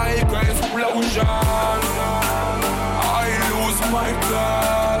 Like explosion, I lose my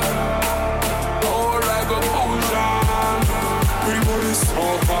blood. Oh, like a potion. People is so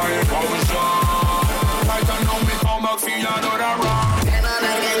fire potion. I can know me come back for another round.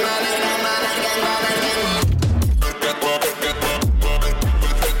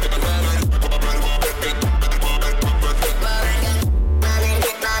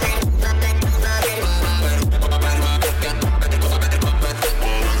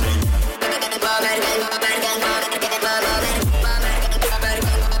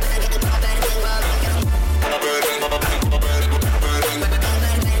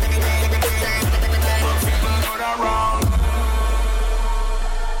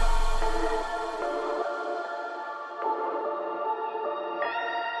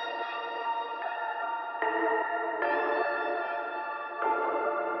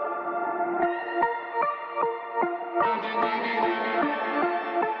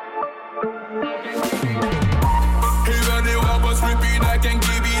 Even the was ripping, I can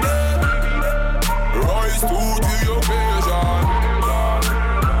give it up. Rise to the occasion.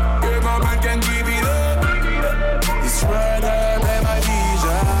 If a man can give it up, it's rather than my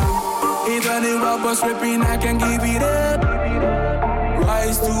vision. Even the was ripping, I can give it up.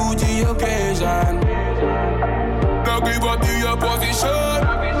 Rise to the occasion. Don't give up the opposition.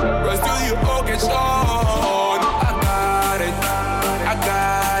 Rise to the occasion. I got it, I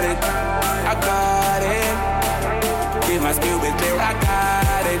got it, I got it. Give my skill with clear, I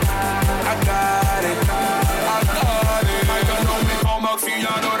got it, I got it, I got it. I can only come back for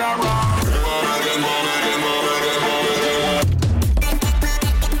another round.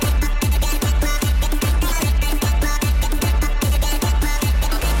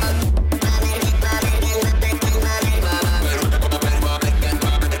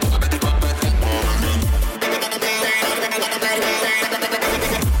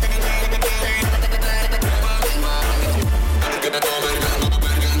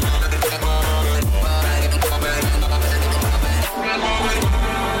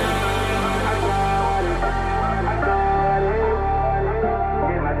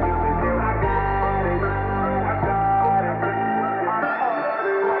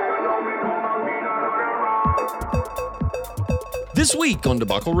 This week on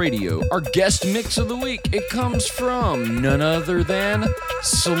Debacle Radio, our guest mix of the week, it comes from none other than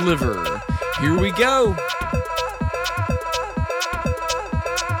Sliver. Here we go.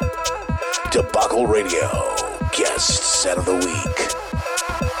 Debacle Radio, guest set of the week.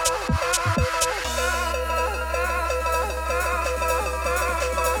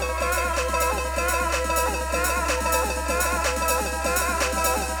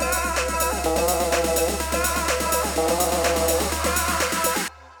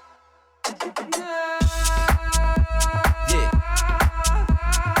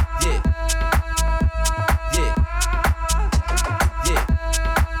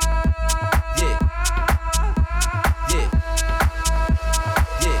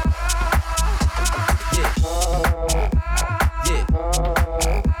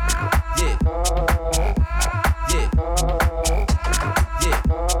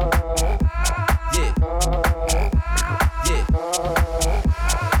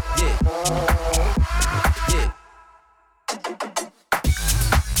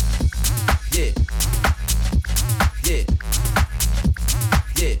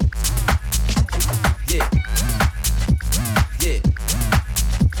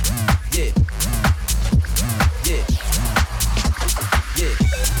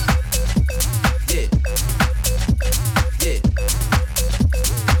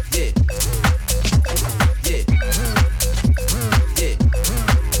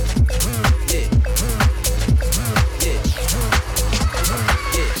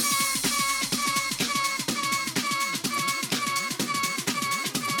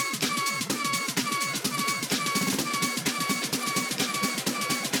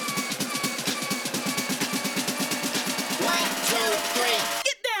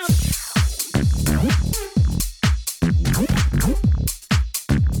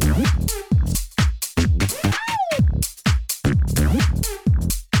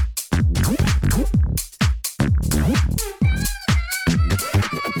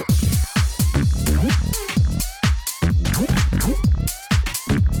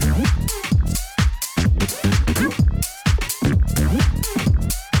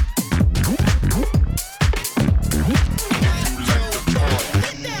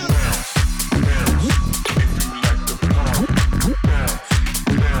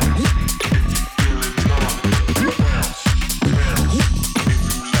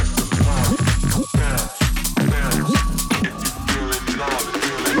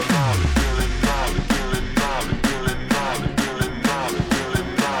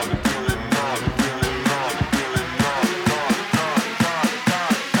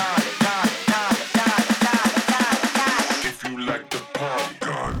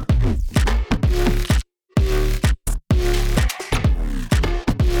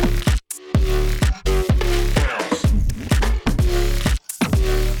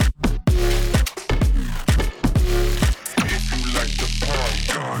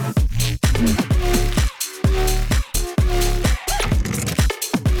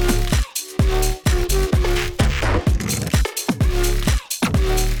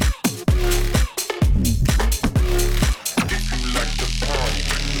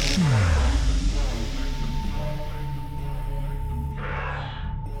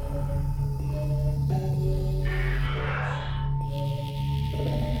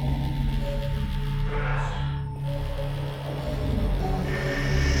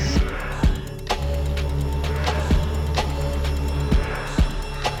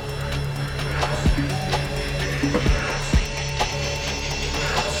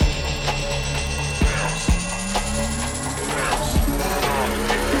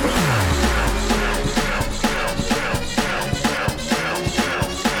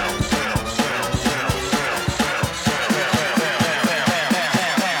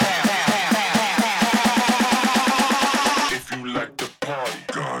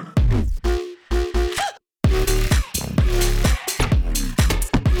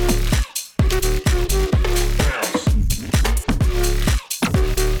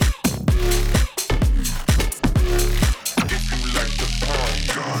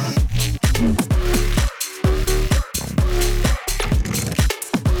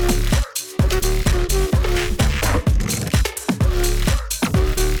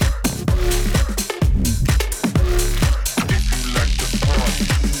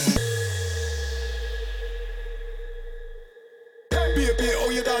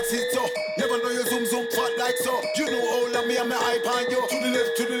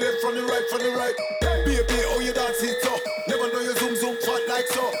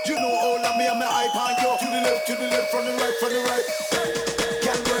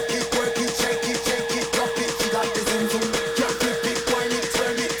 Can work it, shake it, drop it. She got the zoom zoom. Can't flip it,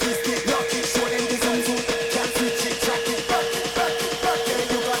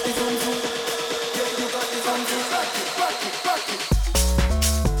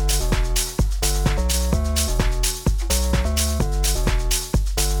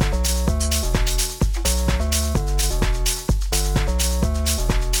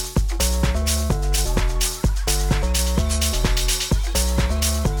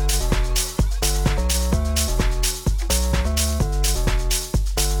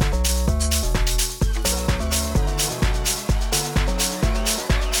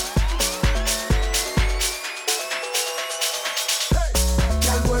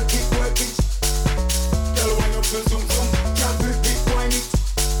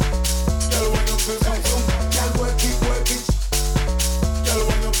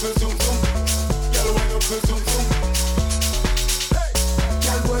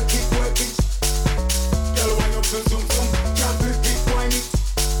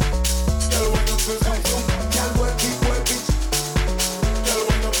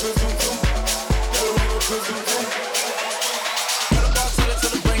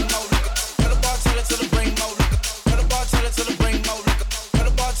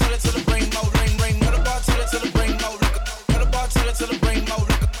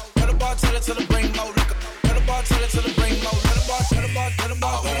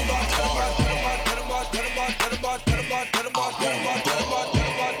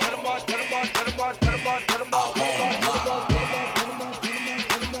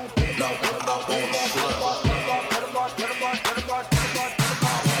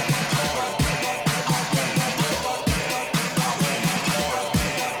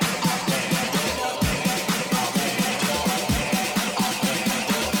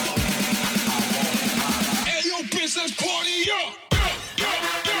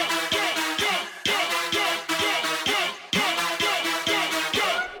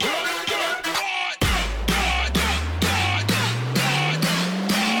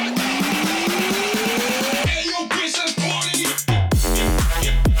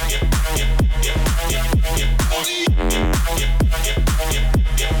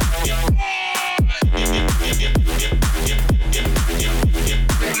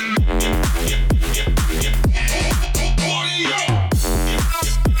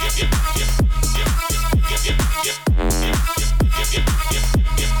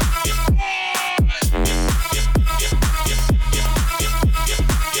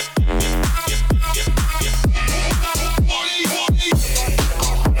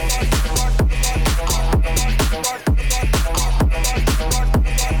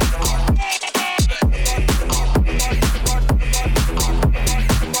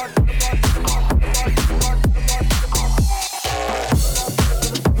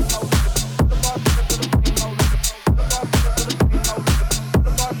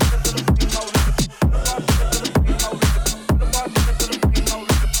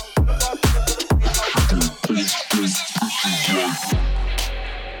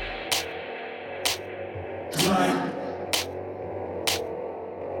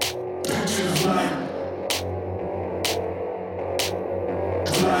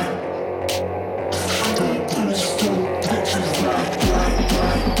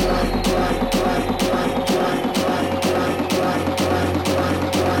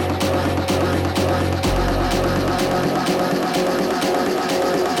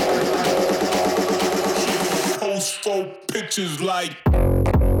 Pictures like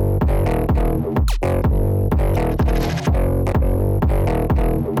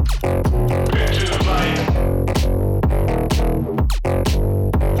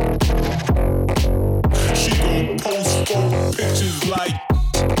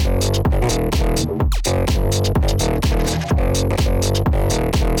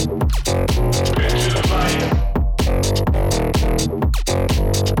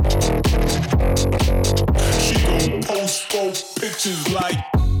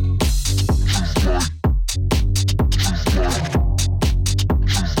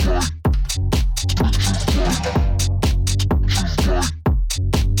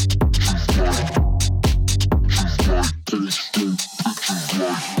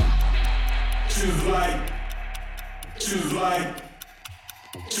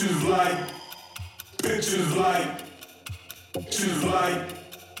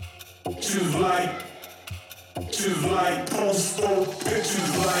she gon' post for pictures like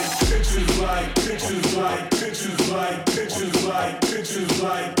pictures like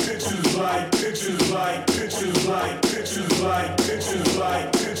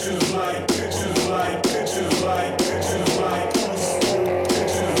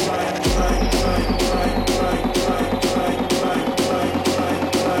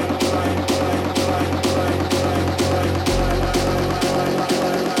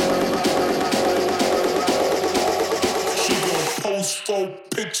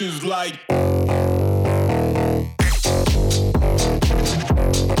pictures like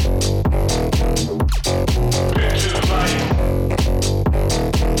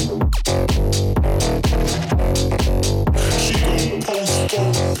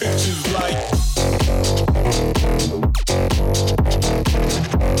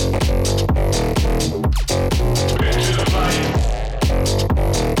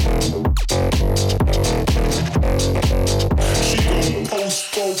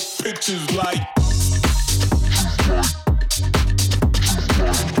pictures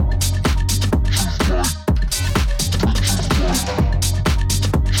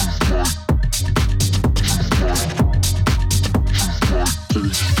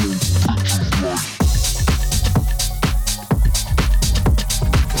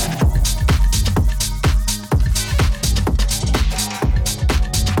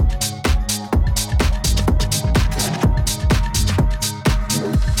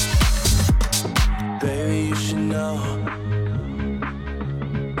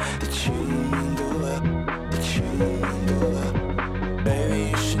that you mean the world, that you mean the world. Baby,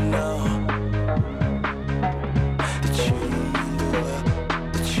 you should know that you mean the world,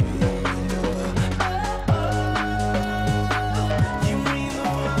 that you mean the world. You mean the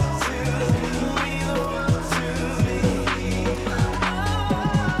world to me,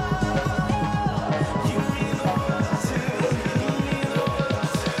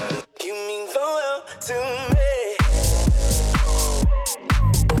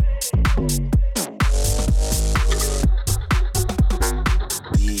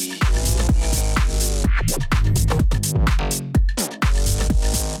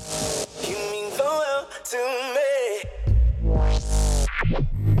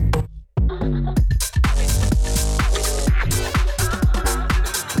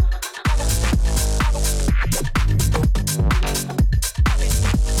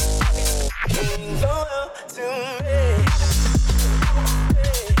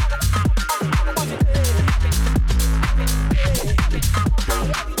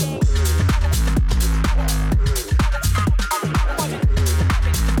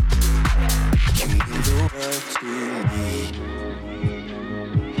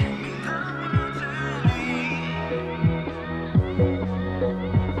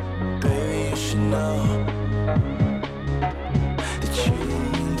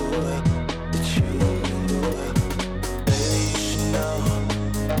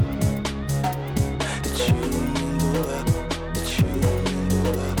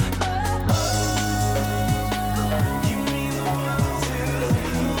 you mean the world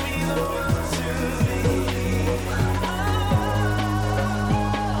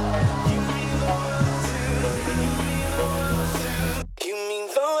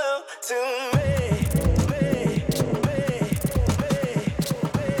to me.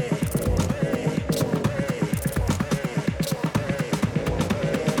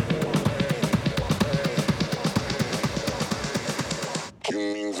 You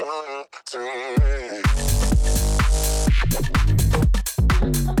mean the world to me,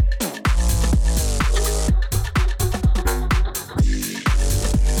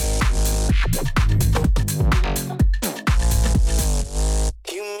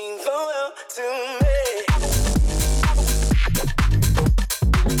 you mean the world to me.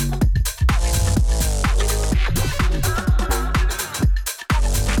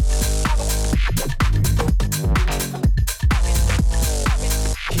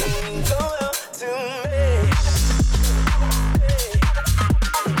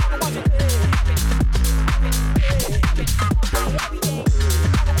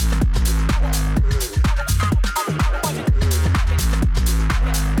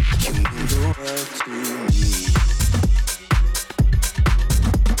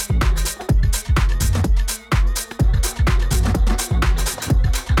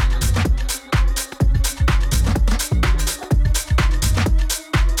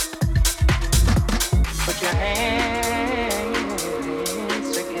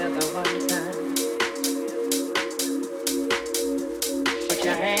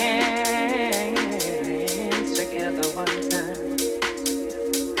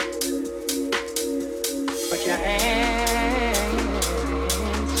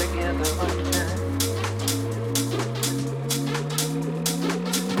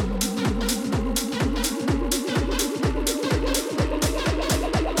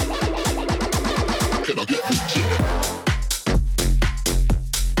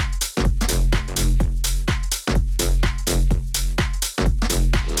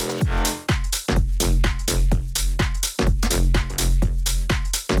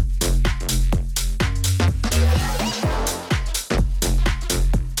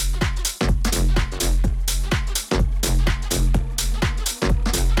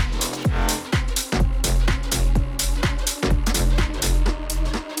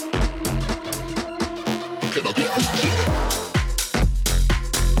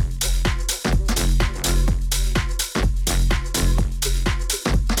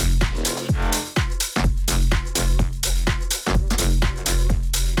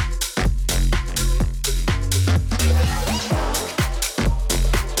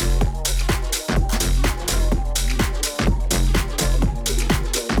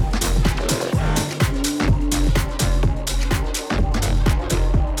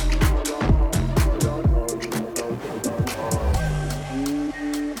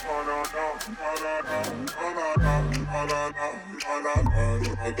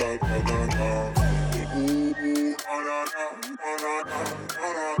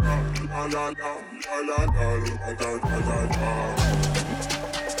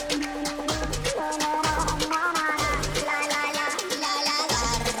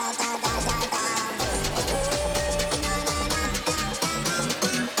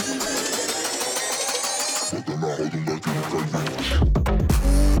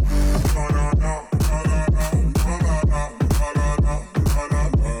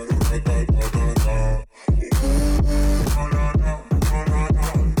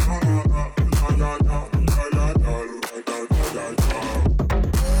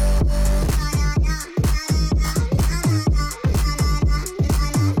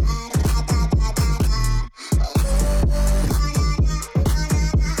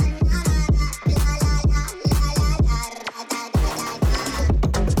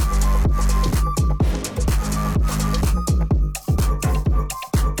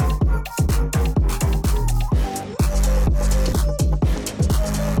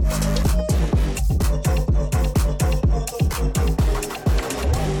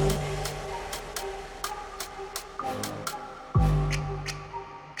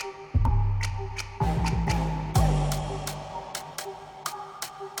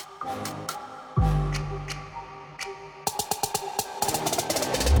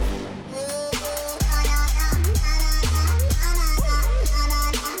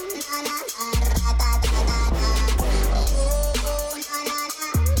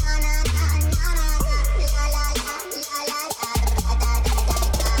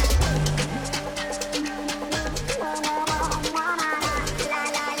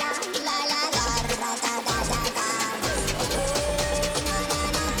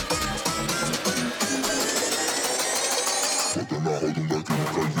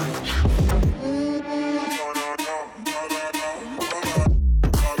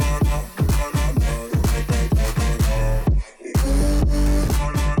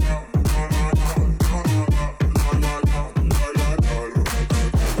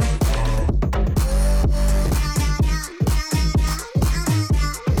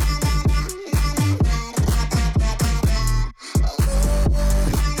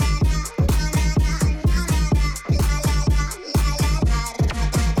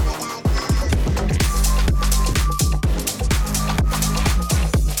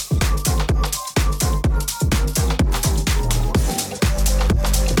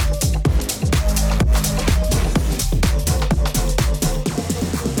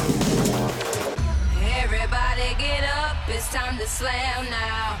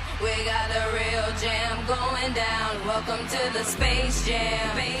 now. We got the real jam going down. Welcome to the Space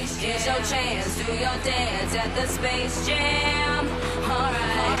Jam. Here's your chance, do your dance at the Space Jam.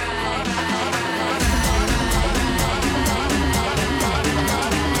 Alright.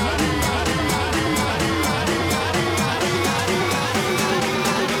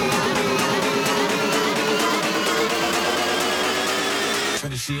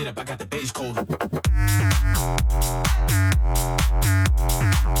 Turn the shit up, I got the bass cold. Turn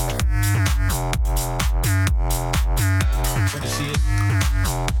the shit.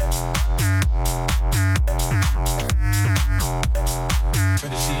 Turn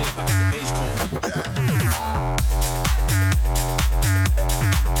the shit up, I got the bass cold.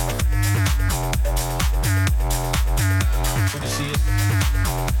 Turn the shit.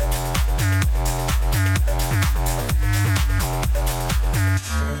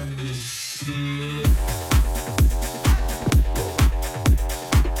 Turn this shit.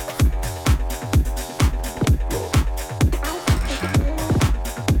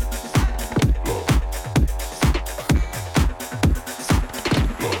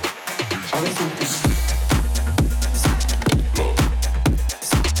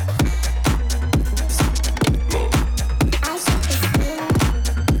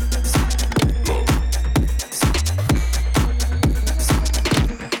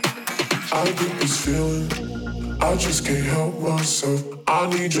 I get this feeling, I just can't help myself. I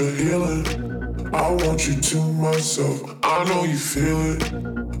need your healing, I want you to myself. I know you feel it,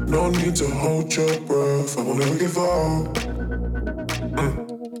 no need to hold your breath. I will never give up.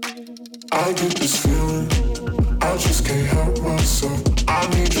 I get this feeling, I just can't help myself. I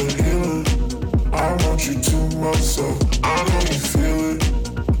need your healing, I want you to myself. I know you feel it,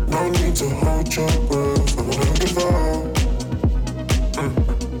 no need to hold your breath. I will never give up.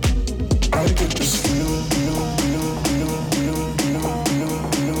 I get this feeling,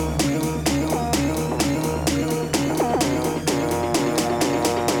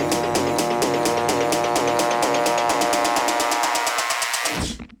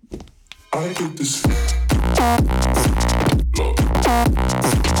 I get this feeling.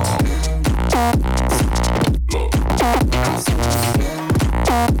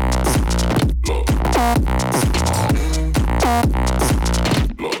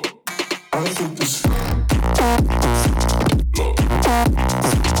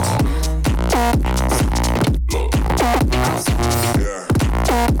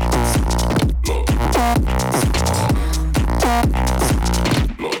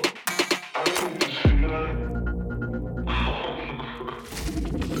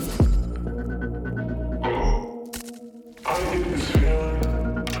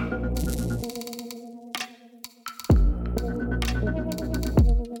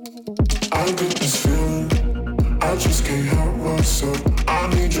 I get this feeling, I just can't help myself. I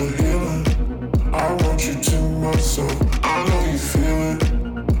need your healing, I want you to myself. I know you feel it,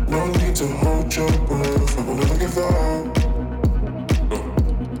 no need to hold your breath. I will never give up.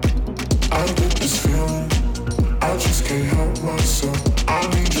 I get this feeling, I just can't help myself. I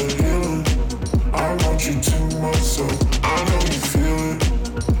need your healing, I want you to myself. I know you feel it,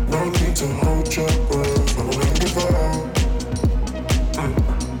 no need to hold your breath. I will never give up.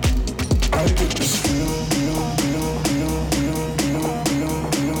 I get this feeling,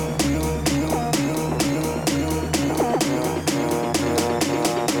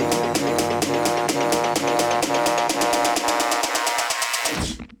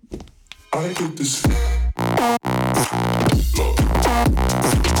 I get this feeling.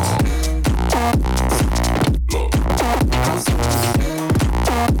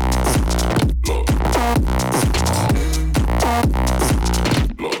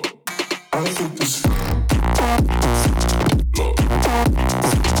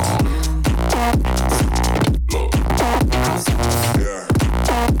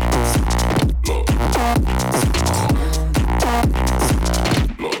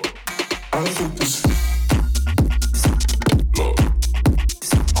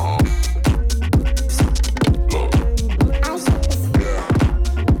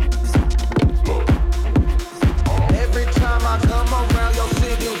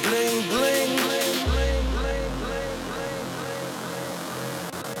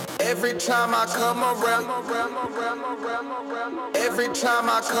 Every time I come around, every time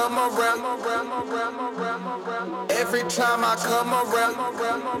I come around, every time I come around,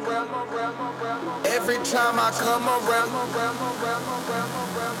 every time I come around,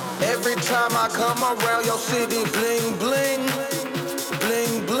 every time I come around, your city bling bling,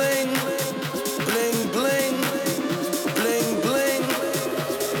 bling bling, bling bling, bling bling,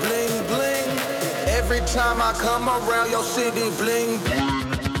 bling bling. Every time I come around your city, bling.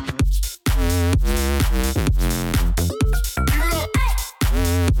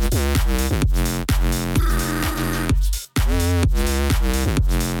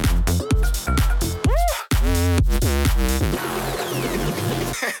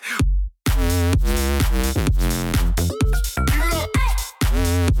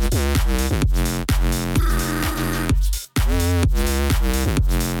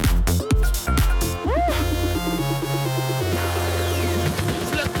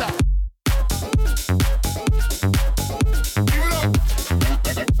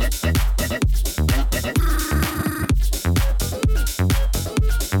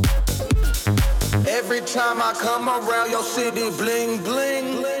 Every time I come around your city, bling,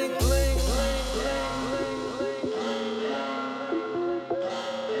 bling, bling, bling.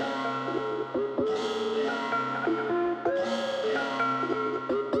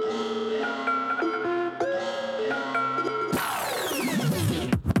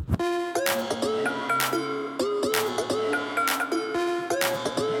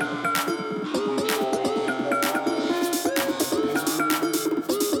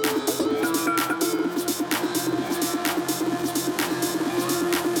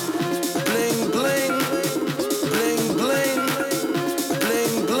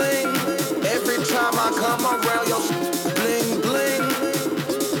 Come around your bling bling,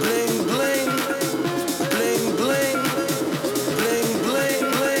 bling bling, bling bling, bling bling, bling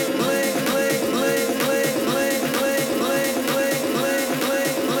bling, bling bling, bling bling, bling bling, bling bling,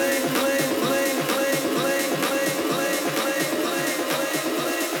 bling bling, bling bling, bling bling,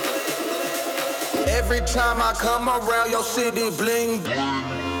 bling bling. Every time I come around your city, bling.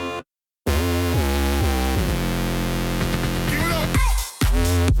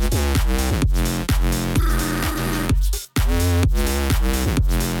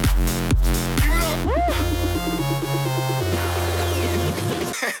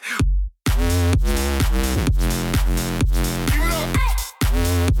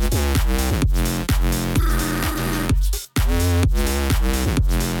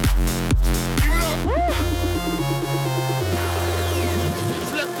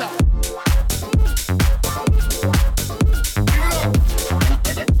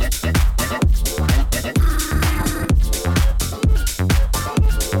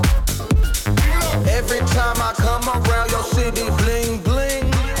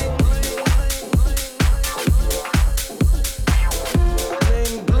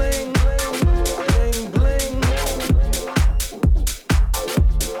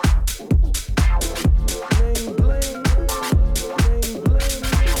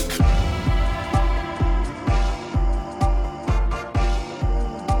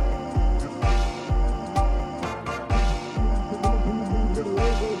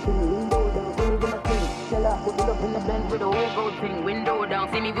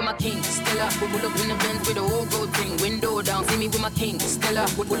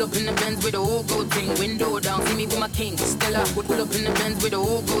 Pull up in the Benz with the whole gold thing. Window down,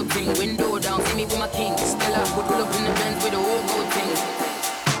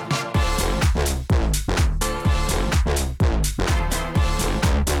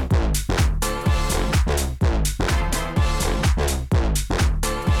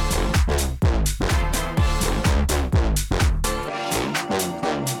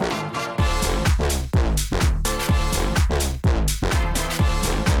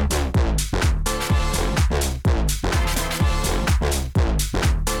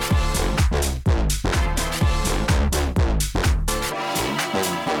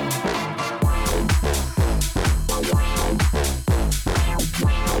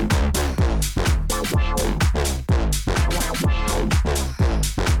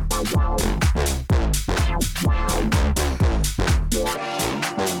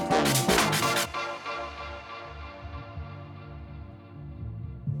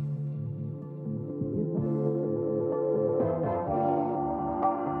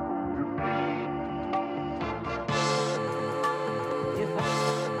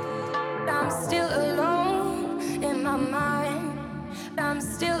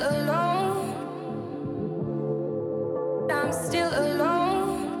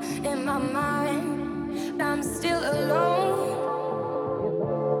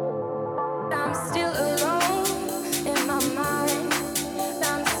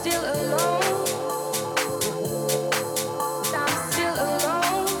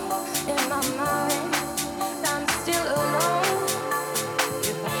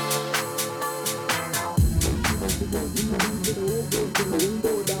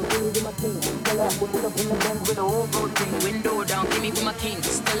 give me with my king.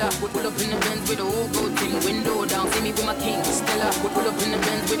 Stella, pull up in the Benz with the whole gold thing. window down, see me with my king. Still up, we pull up in the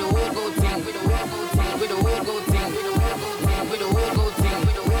Benz with the whole gold team, with the whole gold team, with the whole gold team, with the whole gold team, with the whole gold team,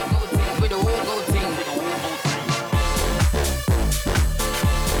 with the whole gold team, with the whole gold team, with the whole gold team.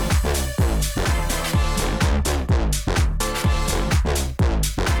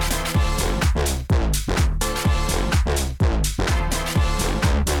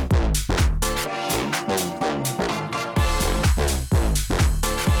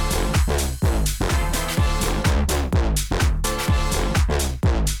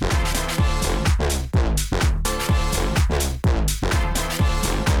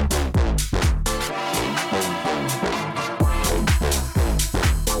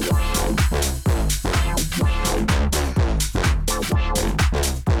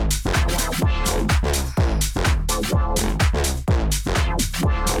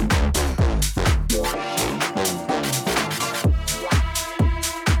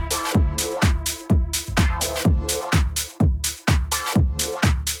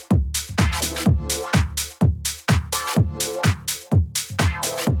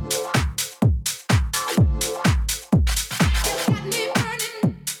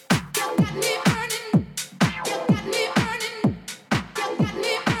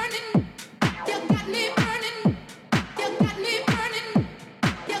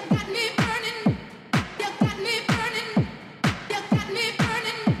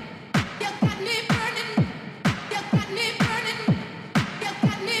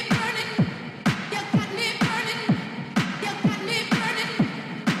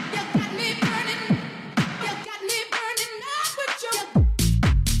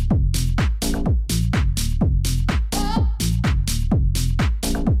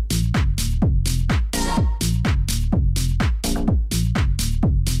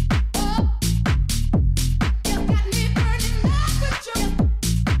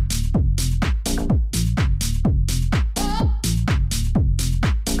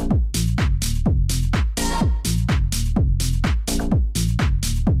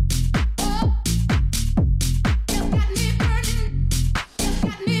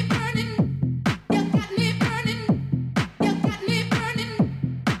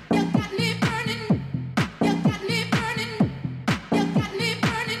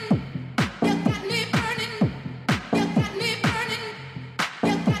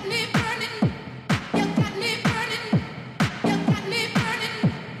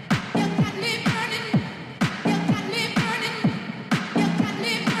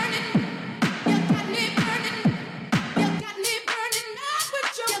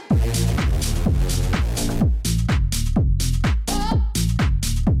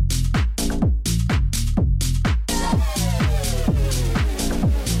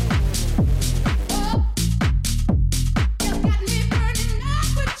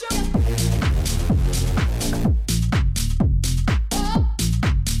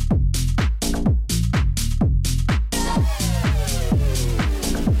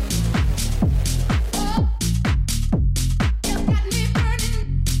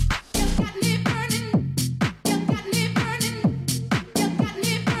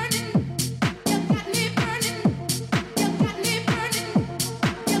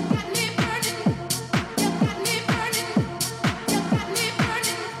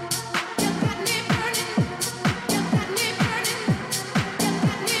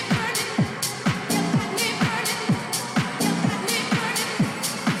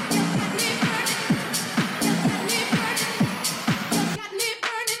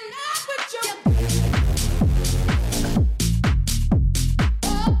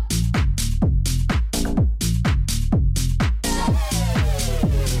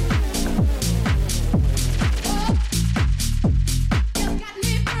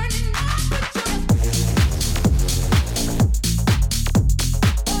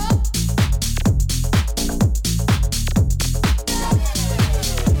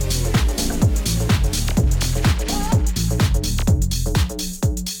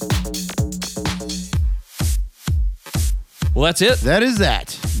 Well, that's it. That is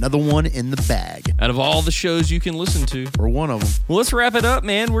that. Another one in the bag. Out of all the shows you can listen to. Or one of them. Well, let's wrap it up,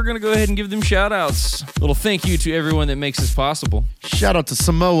 man. We're going to go ahead and give them shout outs. A little thank you to everyone that makes this possible. Shout out to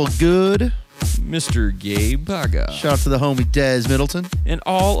Samoa Good. Mr. Gabe Baga. Shout out to the homie Des Middleton. And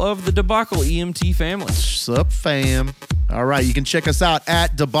all of the Debacle EMT family. Sup, fam. All right, you can check us out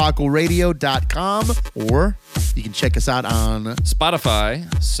at debacleradio.com, or you can check us out on Spotify,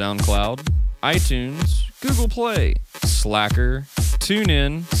 SoundCloud, iTunes, Google Play, Slacker,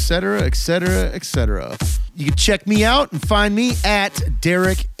 TuneIn, etc., etc., etc. You can check me out and find me at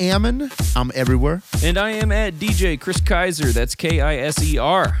Derek Ammon. I'm everywhere. And I am at DJ Chris Kaiser. That's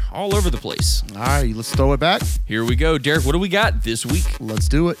Kiser. All over the place. All right, let's throw it back. Here we go. Derek, what do we got this week? Let's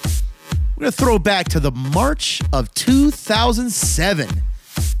do it. We're going to throw back to the March of 2007.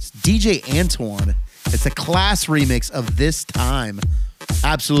 It's DJ Antoine. It's a class remix of This Time.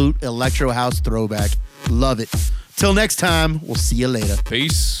 Absolute electro house throwback. Love it. Till next time, we'll see you later.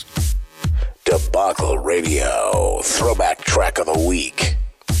 Peace. Debacle Radio, throwback track of the week.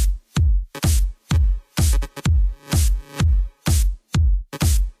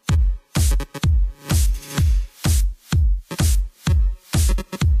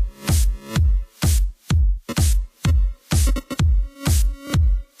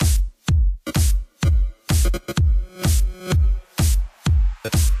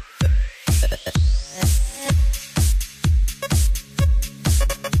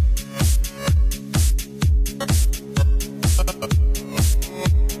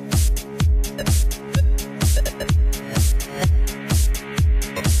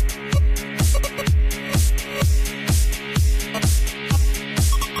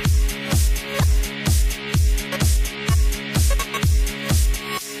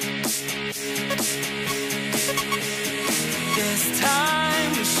 This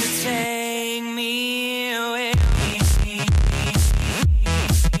time you should take me away.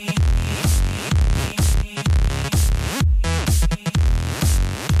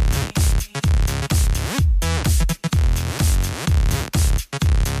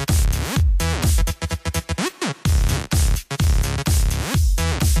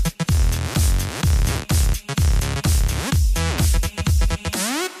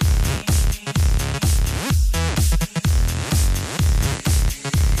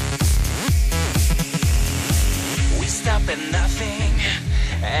 We stop at nothing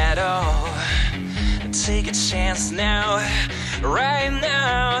at all. Take a chance now, right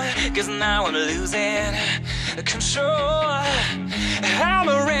now, 'cause now I'm losing control. I'm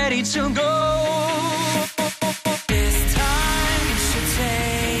ready to go. This time you should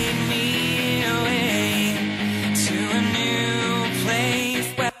take me away to a new place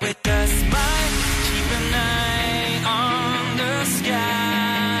where we just might keep an eye on the sky.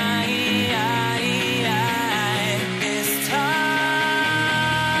 This time,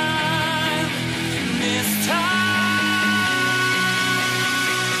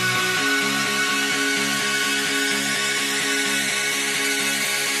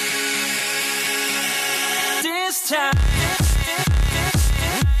 this time.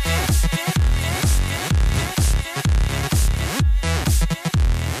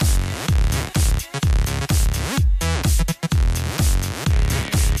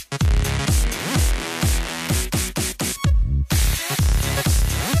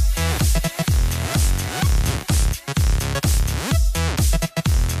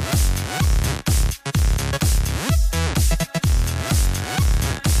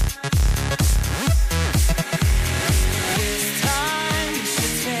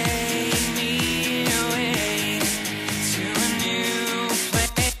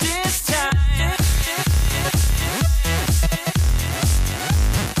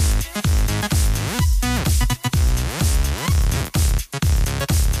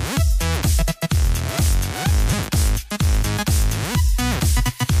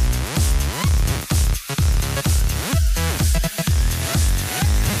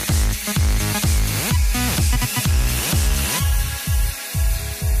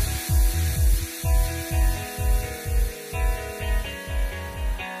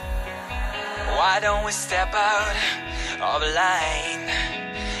 Why don't we step out of line?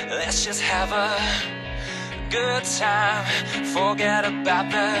 Let's just have a good time. Forget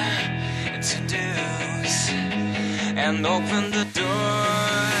about the to-dos and open the door.